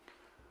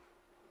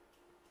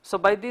 So,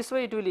 by this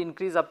way it will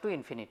increase up to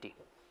infinity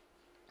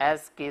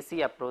as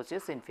Kc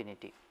approaches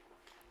infinity.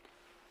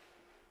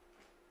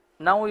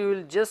 Now, we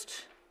will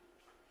just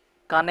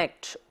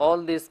connect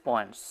all these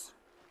points.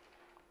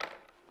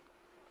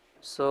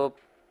 So,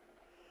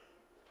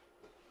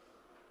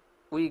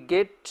 we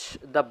get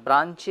the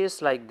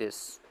branches like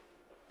this.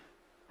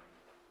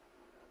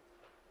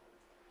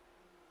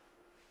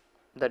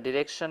 The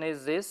direction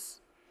is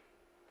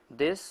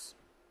this,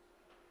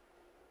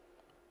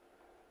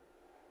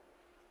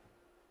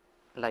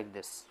 like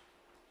this.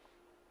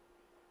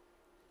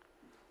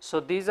 So,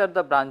 these are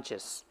the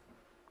branches.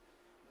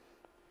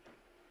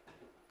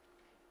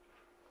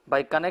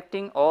 By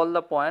connecting all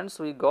the points,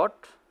 we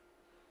got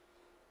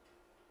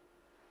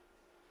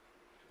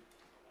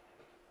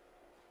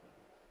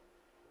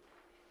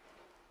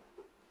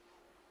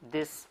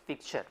this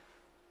picture.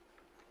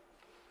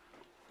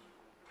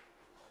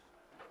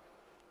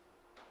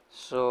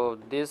 So,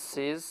 this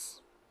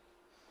is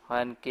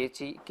when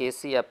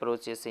Kc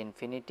approaches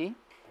infinity,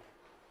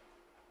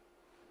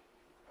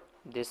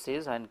 this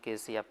is when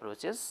Kc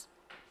approaches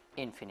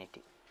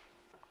infinity.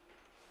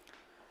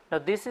 Now,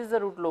 this is the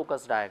root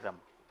locus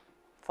diagram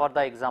for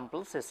the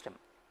example system.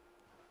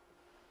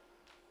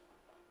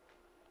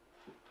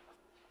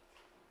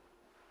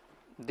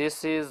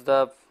 This is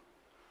the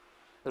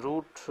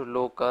root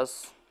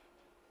locus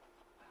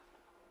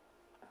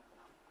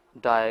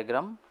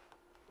diagram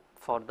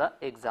for the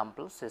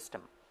example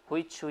system,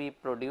 which we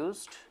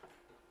produced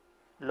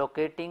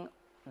locating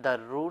the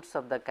roots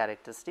of the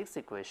characteristics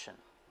equation.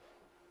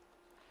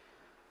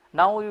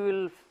 Now, we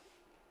will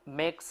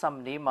make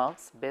some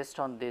remarks based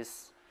on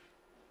this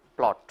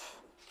plot.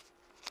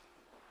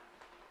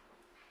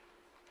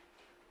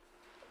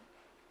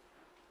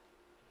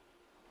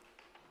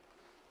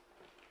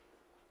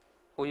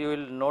 We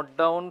will note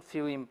down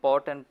few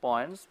important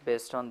points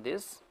based on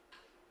this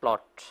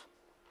plot.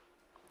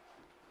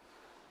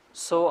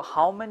 So,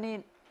 how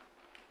many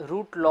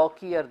root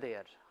loci are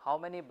there? How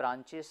many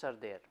branches are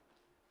there?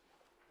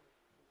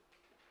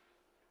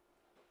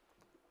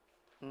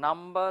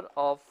 Number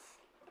of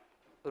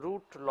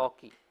root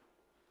loci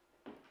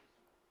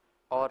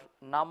or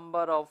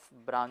number of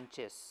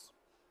branches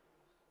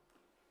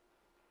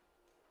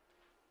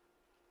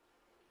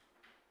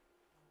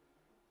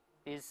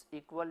is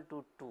equal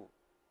to 2.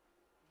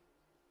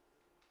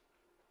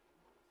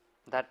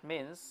 That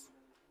means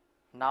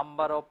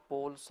number of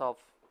poles of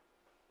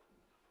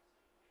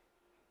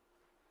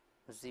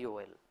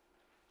ZOL.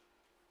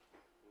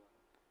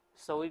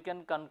 So, we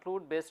can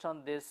conclude based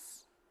on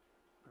this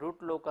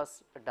root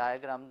locus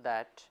diagram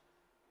that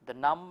the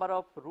number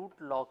of root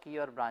loci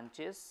or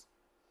branches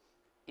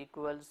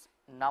equals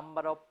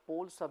number of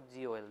poles of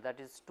ZOL, that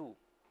is 2.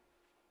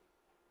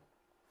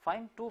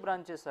 Fine, 2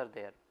 branches are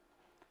there,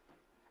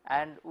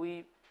 and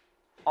we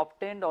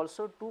obtained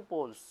also 2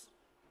 poles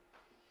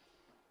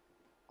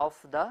of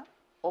the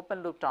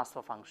open loop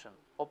transfer function,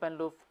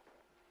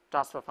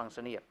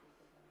 here.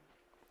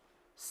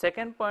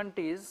 Second point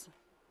is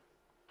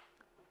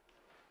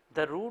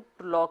the root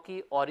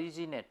loci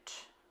originate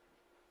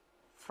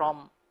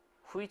from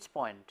which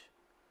point?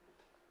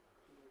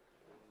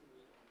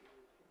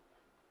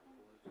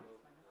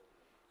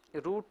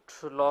 root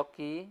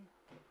loci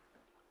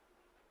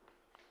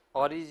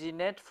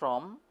originate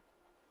from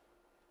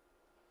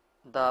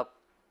the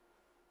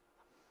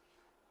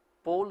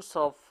poles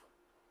of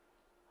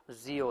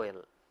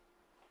ZOL.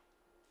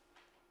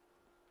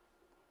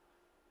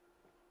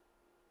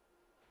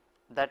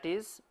 That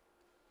is,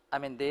 I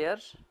mean they are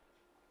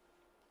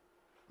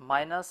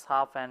minus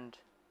half and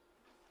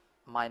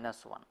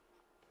minus 1.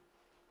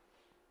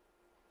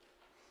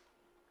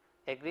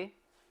 Agree?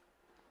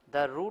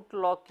 The root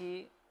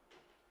loci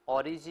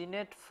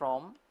originate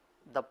from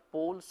the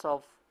poles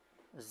of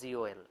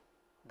ZOL.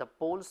 The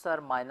poles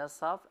are minus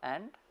half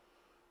and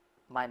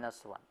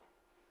minus 1.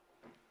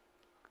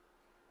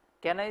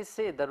 Can I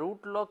say the root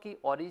loci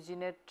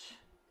originate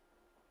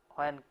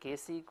when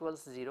Kc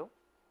equals 0?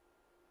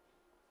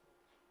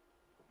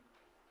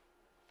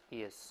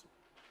 Yes.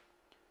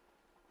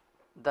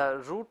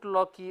 The root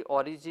loci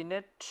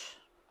originate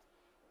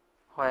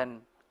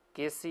when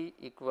Kc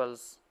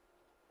equals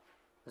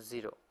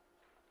 0.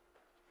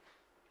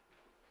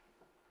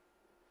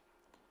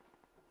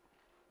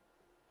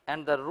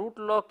 And the root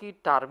loci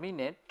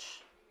terminate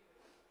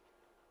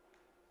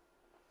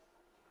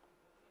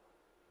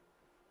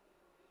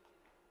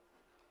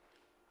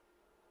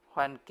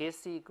when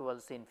Kc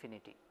equals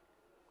infinity.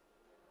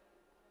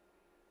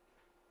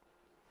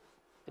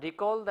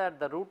 Recall that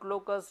the root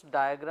locus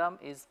diagram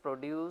is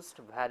produced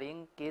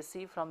varying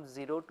Kc from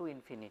 0 to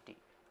infinity.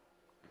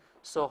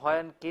 So,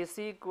 when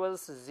Kc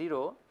equals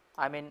 0,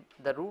 I mean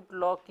the root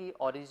loci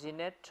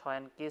originate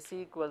when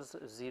Kc equals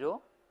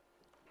 0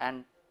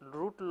 and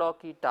root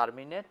loci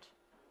terminate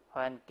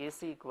when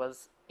Kc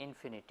equals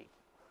infinity.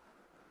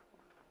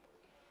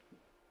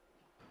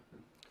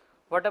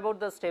 What about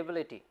the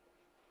stability?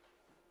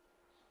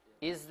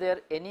 Is there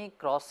any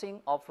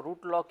crossing of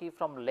root loci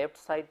from left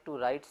side to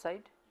right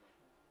side?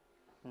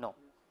 No.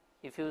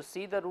 If you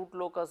see the root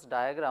locus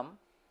diagram,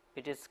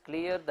 it is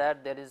clear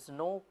that there is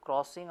no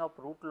crossing of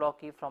root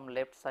loci from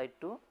left side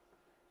to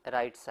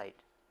right side.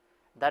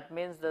 That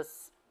means the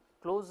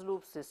closed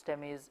loop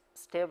system is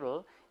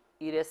stable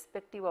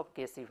irrespective of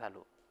Kc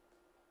value.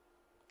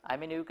 I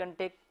mean you can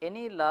take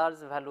any large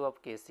value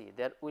of Kc,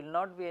 there will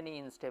not be any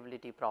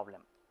instability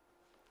problem.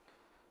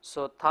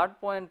 So,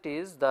 third point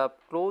is the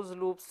closed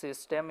loop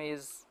system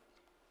is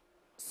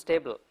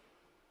stable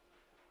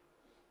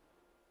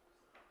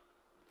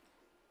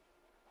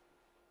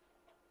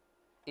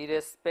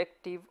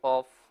irrespective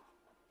of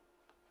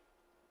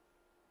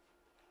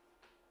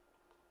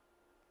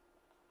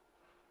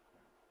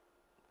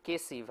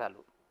Kc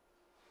value.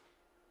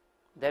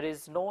 There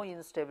is no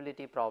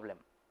instability problem.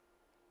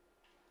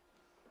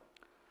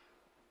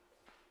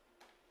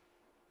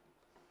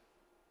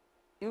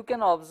 You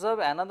can observe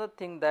another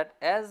thing, that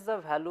as the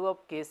value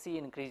of Kc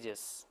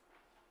increases,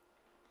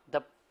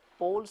 the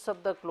poles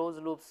of the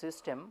closed loop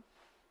system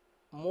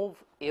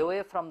move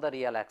away from the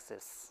real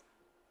axis.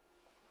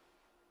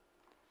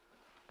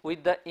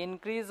 With the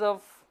increase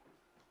of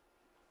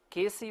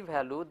Kc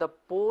value, the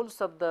poles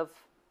of the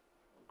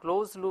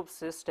closed loop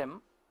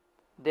system,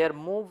 they are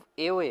move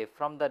away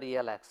from the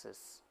real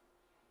axis.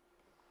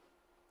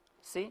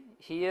 See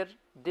here,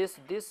 this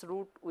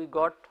root we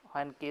got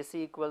when Kc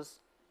equals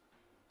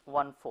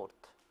 1/4.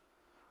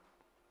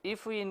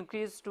 If we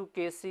increase to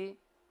Kc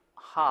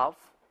half,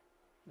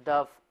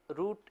 the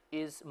root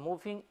is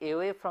moving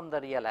away from the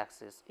real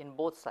axis in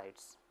both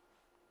sides.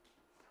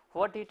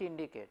 What it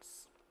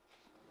indicates?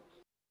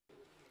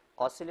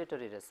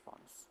 Oscillatory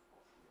response.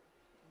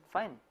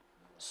 Fine.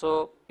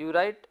 So, you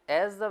write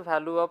as the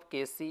value of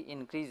Kc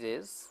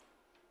increases,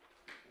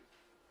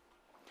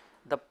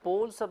 the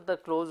poles of the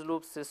closed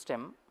loop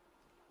system,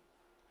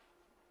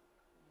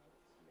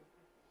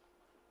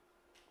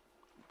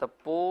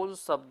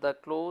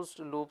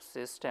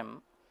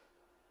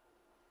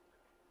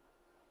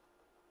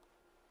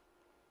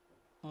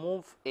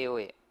 move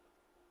away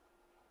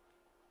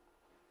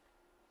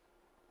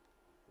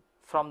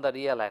from the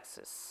real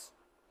axis.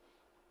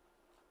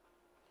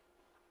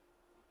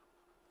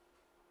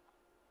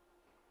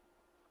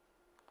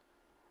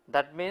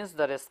 That means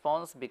the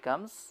response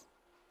becomes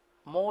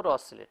more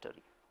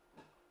oscillatory.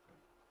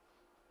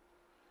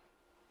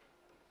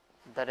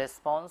 The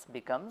response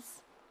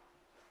becomes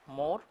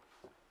more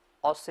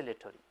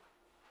oscillatory.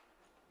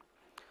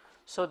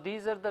 So,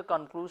 these are the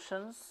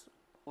conclusions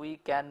we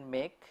can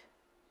make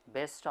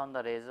based on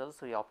the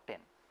results we obtain.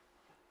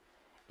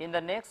 In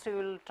the next, we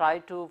will try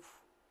to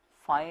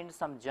find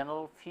some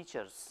general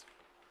features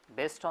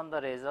based on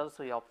the results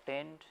we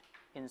obtained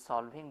in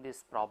solving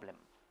this problem.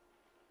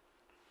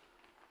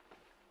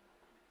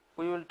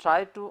 We will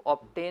try to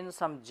obtain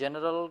some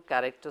general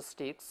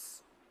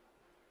characteristics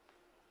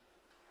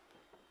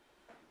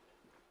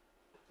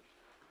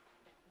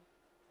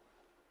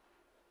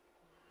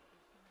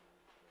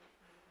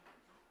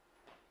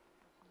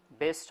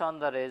based on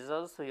the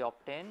results we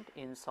obtained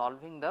in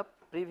solving the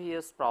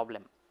previous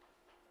problem.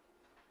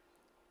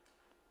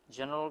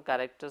 General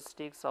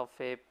characteristics of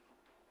a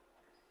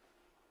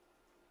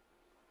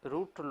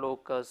root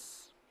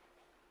locus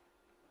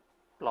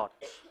plot.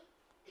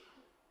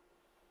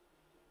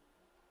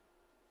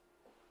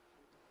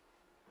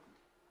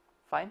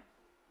 Fine.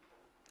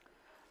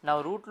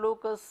 Now, root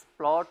locus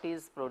plot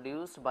is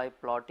produced by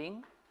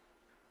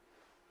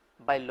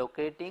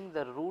locating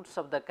the roots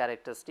of the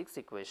characteristics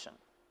equation.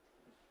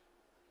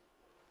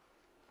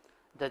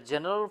 The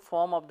general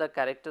form of the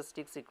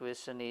characteristics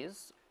equation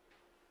is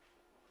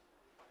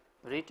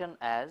written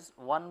as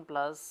 1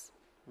 plus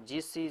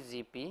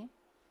GCGP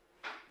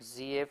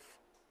GF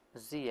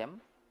GM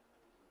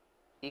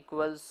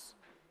equals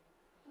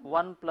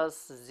 1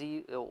 plus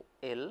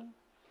ZOL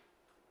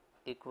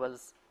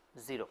equals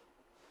 0.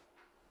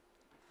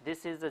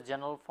 This is the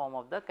general form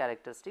of the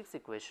characteristics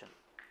equation.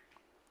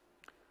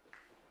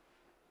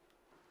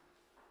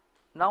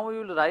 Now, we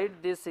will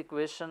write this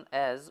equation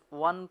as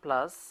 1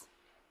 plus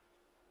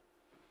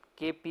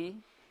Kp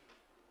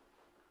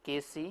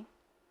Kc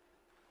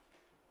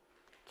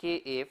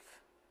Kf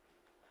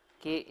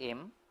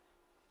Km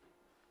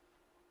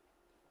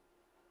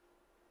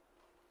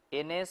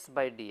Ns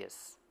by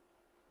ds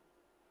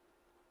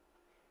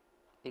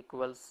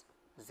equals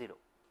 0.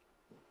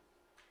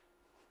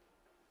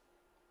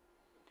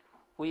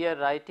 We are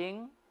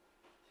writing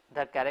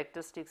the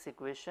characteristics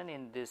equation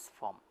in this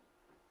form,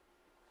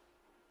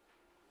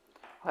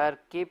 where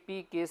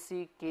Kp,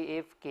 Kc,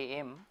 Kf,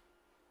 Km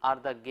are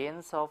the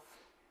gains of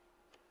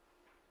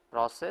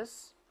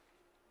process,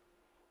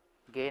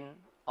 gain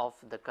of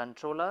the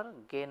controller,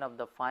 gain of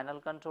the final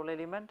control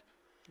element,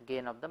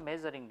 gain of the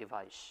measuring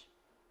device.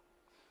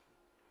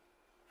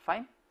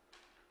 Fine.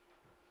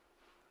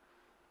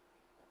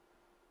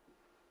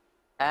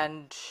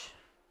 And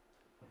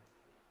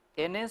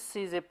Ns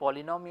is a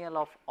polynomial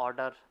of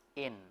order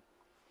n.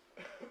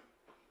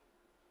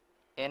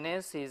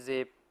 Ns is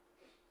a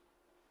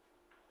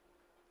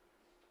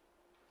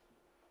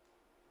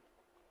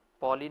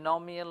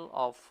polynomial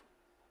of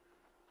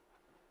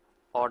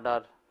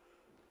order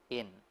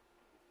n.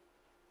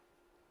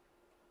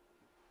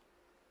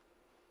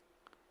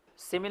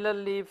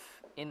 Similarly,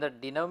 if in the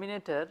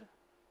denominator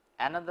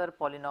another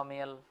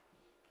polynomial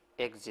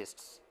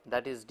exists,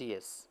 that is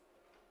ds.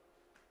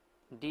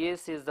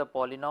 ds is the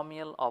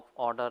polynomial of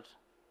order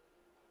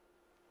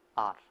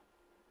r.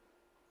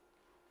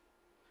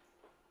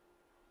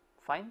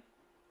 Fine.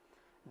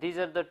 These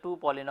are the two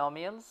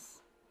polynomials.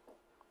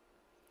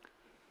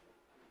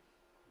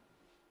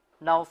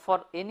 Now,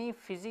 for any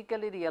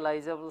physically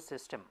realizable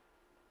system,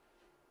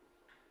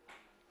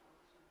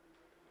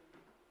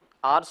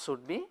 r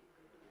should be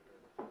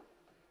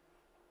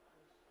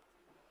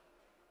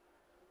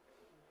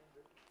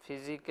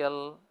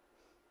physical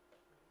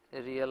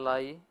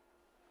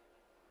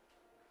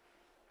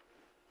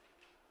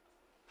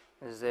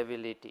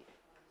realizability.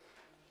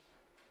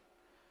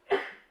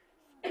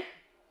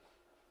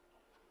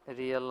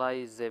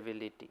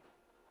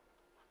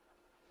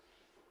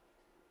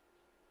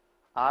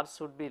 R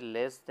should be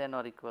less than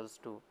or equals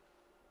to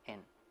n.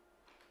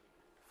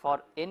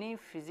 For any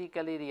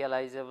physically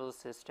realizable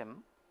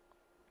system,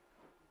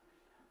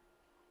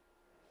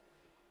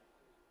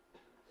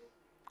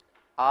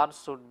 R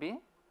should be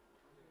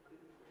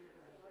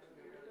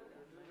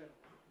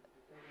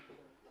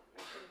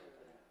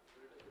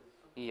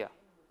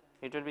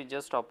it will be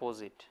just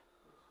opposite.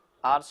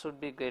 R should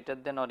be greater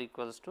than or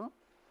equals to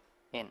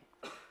n.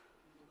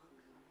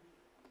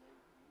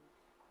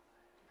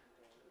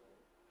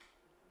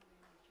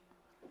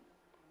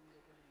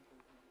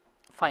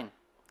 Fine.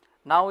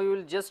 Now, we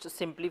will just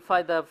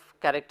simplify the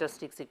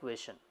characteristics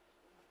equation.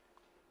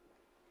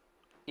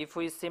 If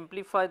we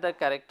simplify the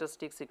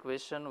characteristics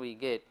equation, we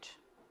get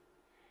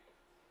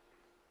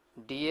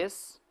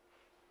ds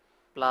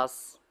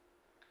plus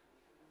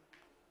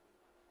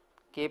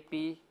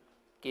Kp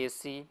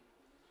Kc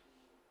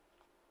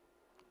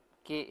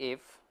Kf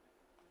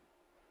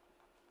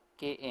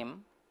Km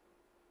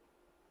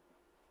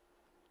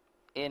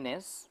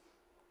Ns,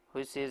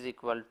 which is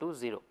equal to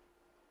 0.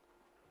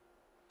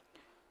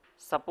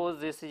 Suppose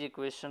this is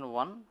equation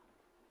 1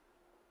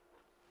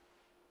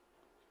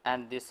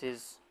 and this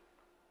is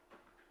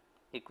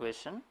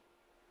equation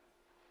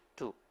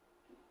 2.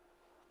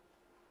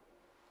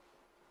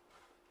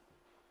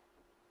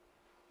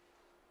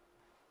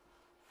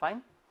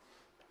 Fine.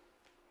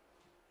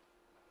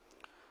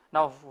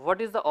 Now,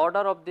 what is the order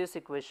of this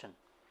equation?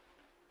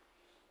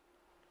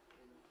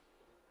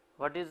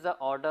 What is the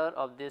order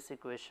of this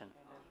equation?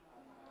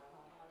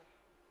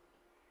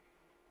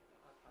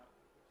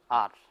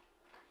 R.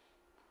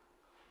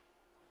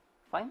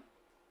 Fine.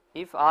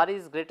 If R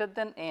is greater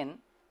than n,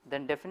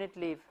 then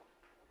definitely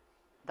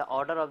the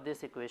order of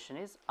this equation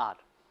is R.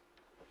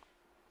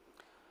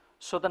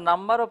 So, the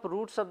number of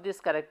roots of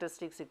this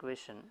characteristics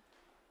equation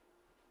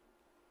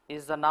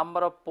is the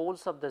number of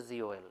poles of the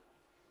ZOL.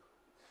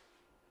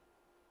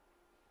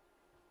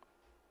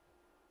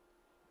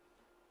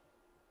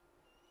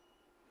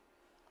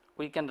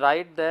 We can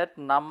write that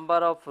number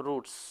of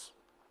roots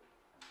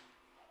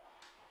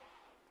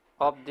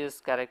of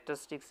this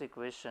characteristics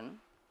equation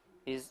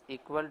is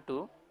equal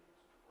to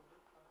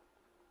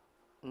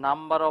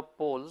number of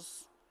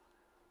poles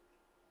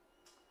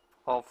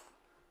of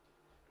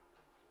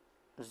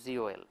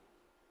ZOL.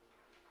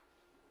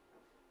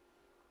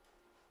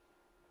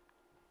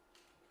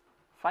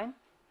 fine,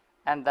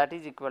 and that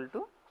is equal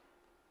to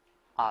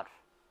R.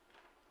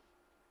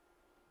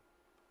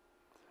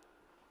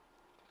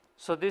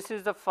 So, this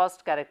is the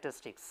first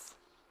characteristics.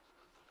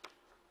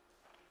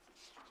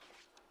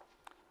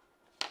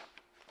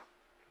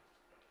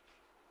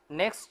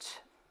 Next,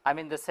 I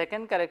mean the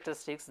second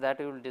characteristics that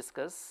we will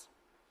discuss.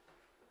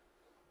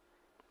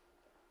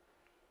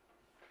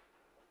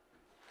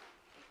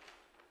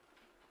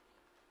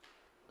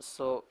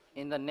 So,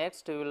 in the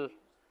next we will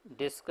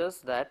discuss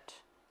that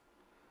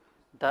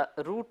the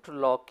root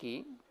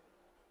loci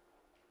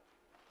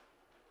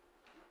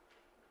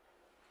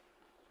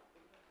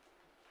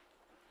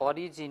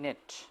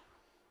originate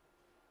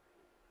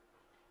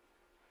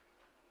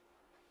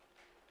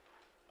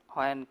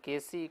when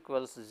Kc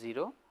equals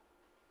 0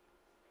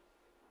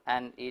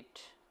 and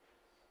it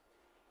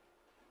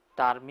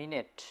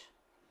terminate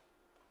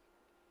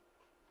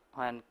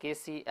when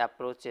Kc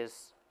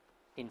approaches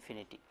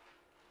infinity.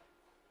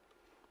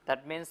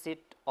 That means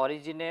it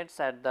originates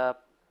at the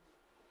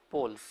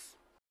poles,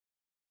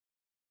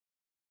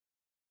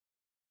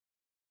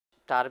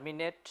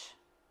 terminate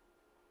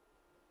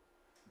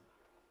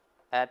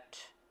at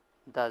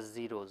the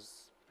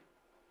zeros.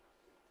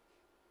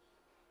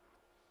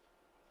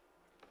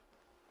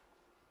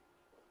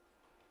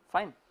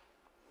 Fine.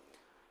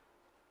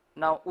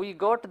 Now, we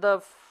got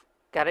the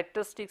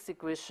characteristics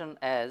equation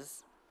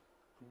as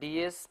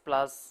ds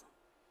plus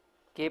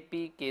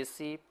Kp,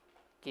 Kc,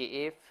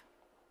 Kf,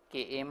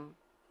 Km,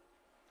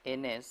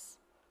 Ns,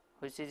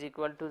 which is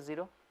equal to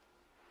 0,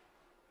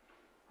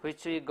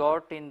 which we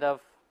got in the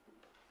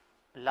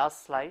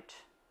last slide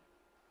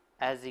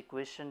as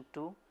equation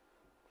 2.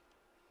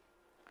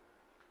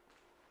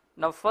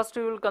 Now, first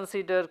we will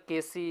consider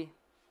Kc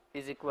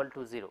is equal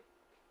to 0.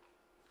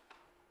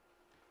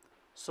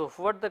 So,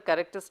 what the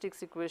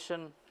characteristics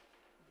equation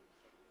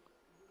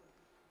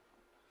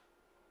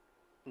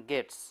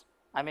gets,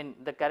 I mean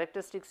the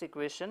characteristics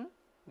equation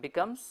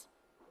becomes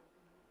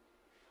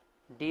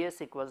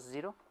ds equals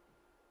 0.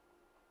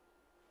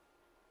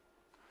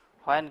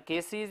 When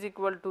Kc is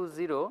equal to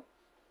 0,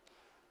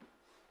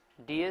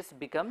 ds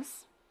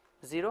becomes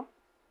 0.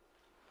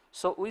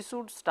 So, we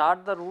should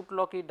start the root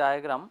loci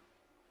diagram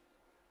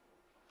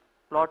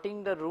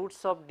plotting the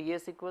roots of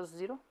ds equals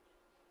 0.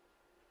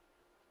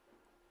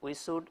 We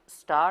should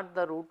start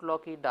the root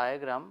loci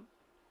diagram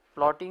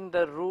plotting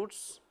the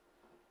roots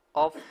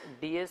of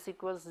ds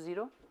equals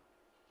 0.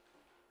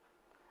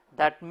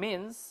 That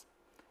means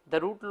the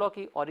root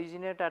loci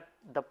originate at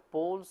the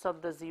poles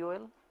of the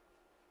GOL.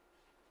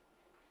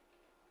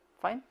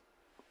 Fine.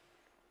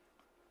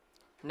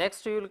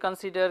 Next we will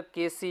consider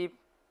Kc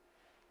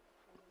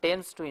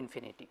tends to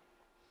infinity.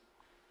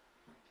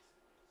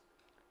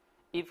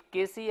 If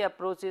Kc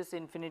approaches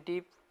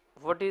infinity,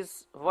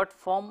 what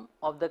form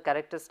of the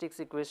characteristics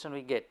equation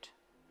we get?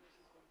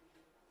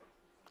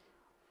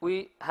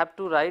 We have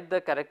to write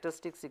the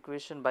characteristics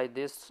equation by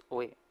this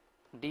way: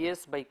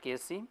 ds by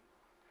Kc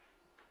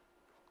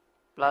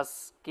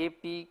plus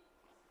Kp,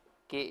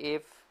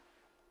 Kf,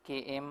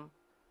 Km,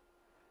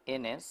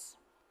 Ns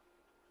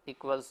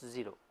equals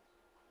 0.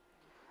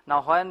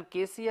 Now, when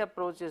Kc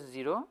approaches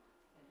 0,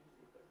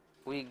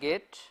 we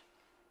get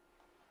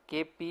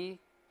Kp,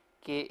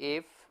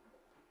 Kf,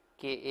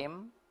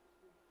 Km,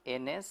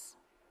 Ns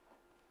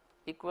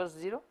equals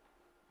 0.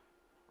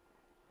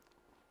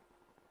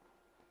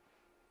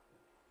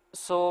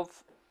 So,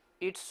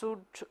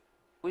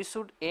 we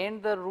should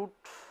end the root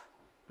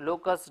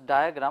locus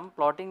diagram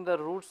plotting the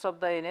roots of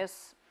the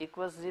Ns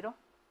equals 0.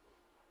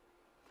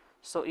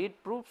 So,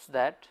 it proves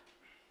that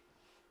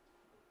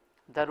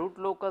the root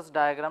locus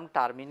diagram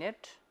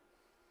terminate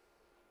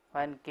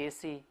when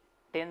Kc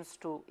tends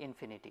to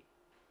infinity.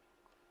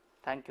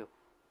 Thank you.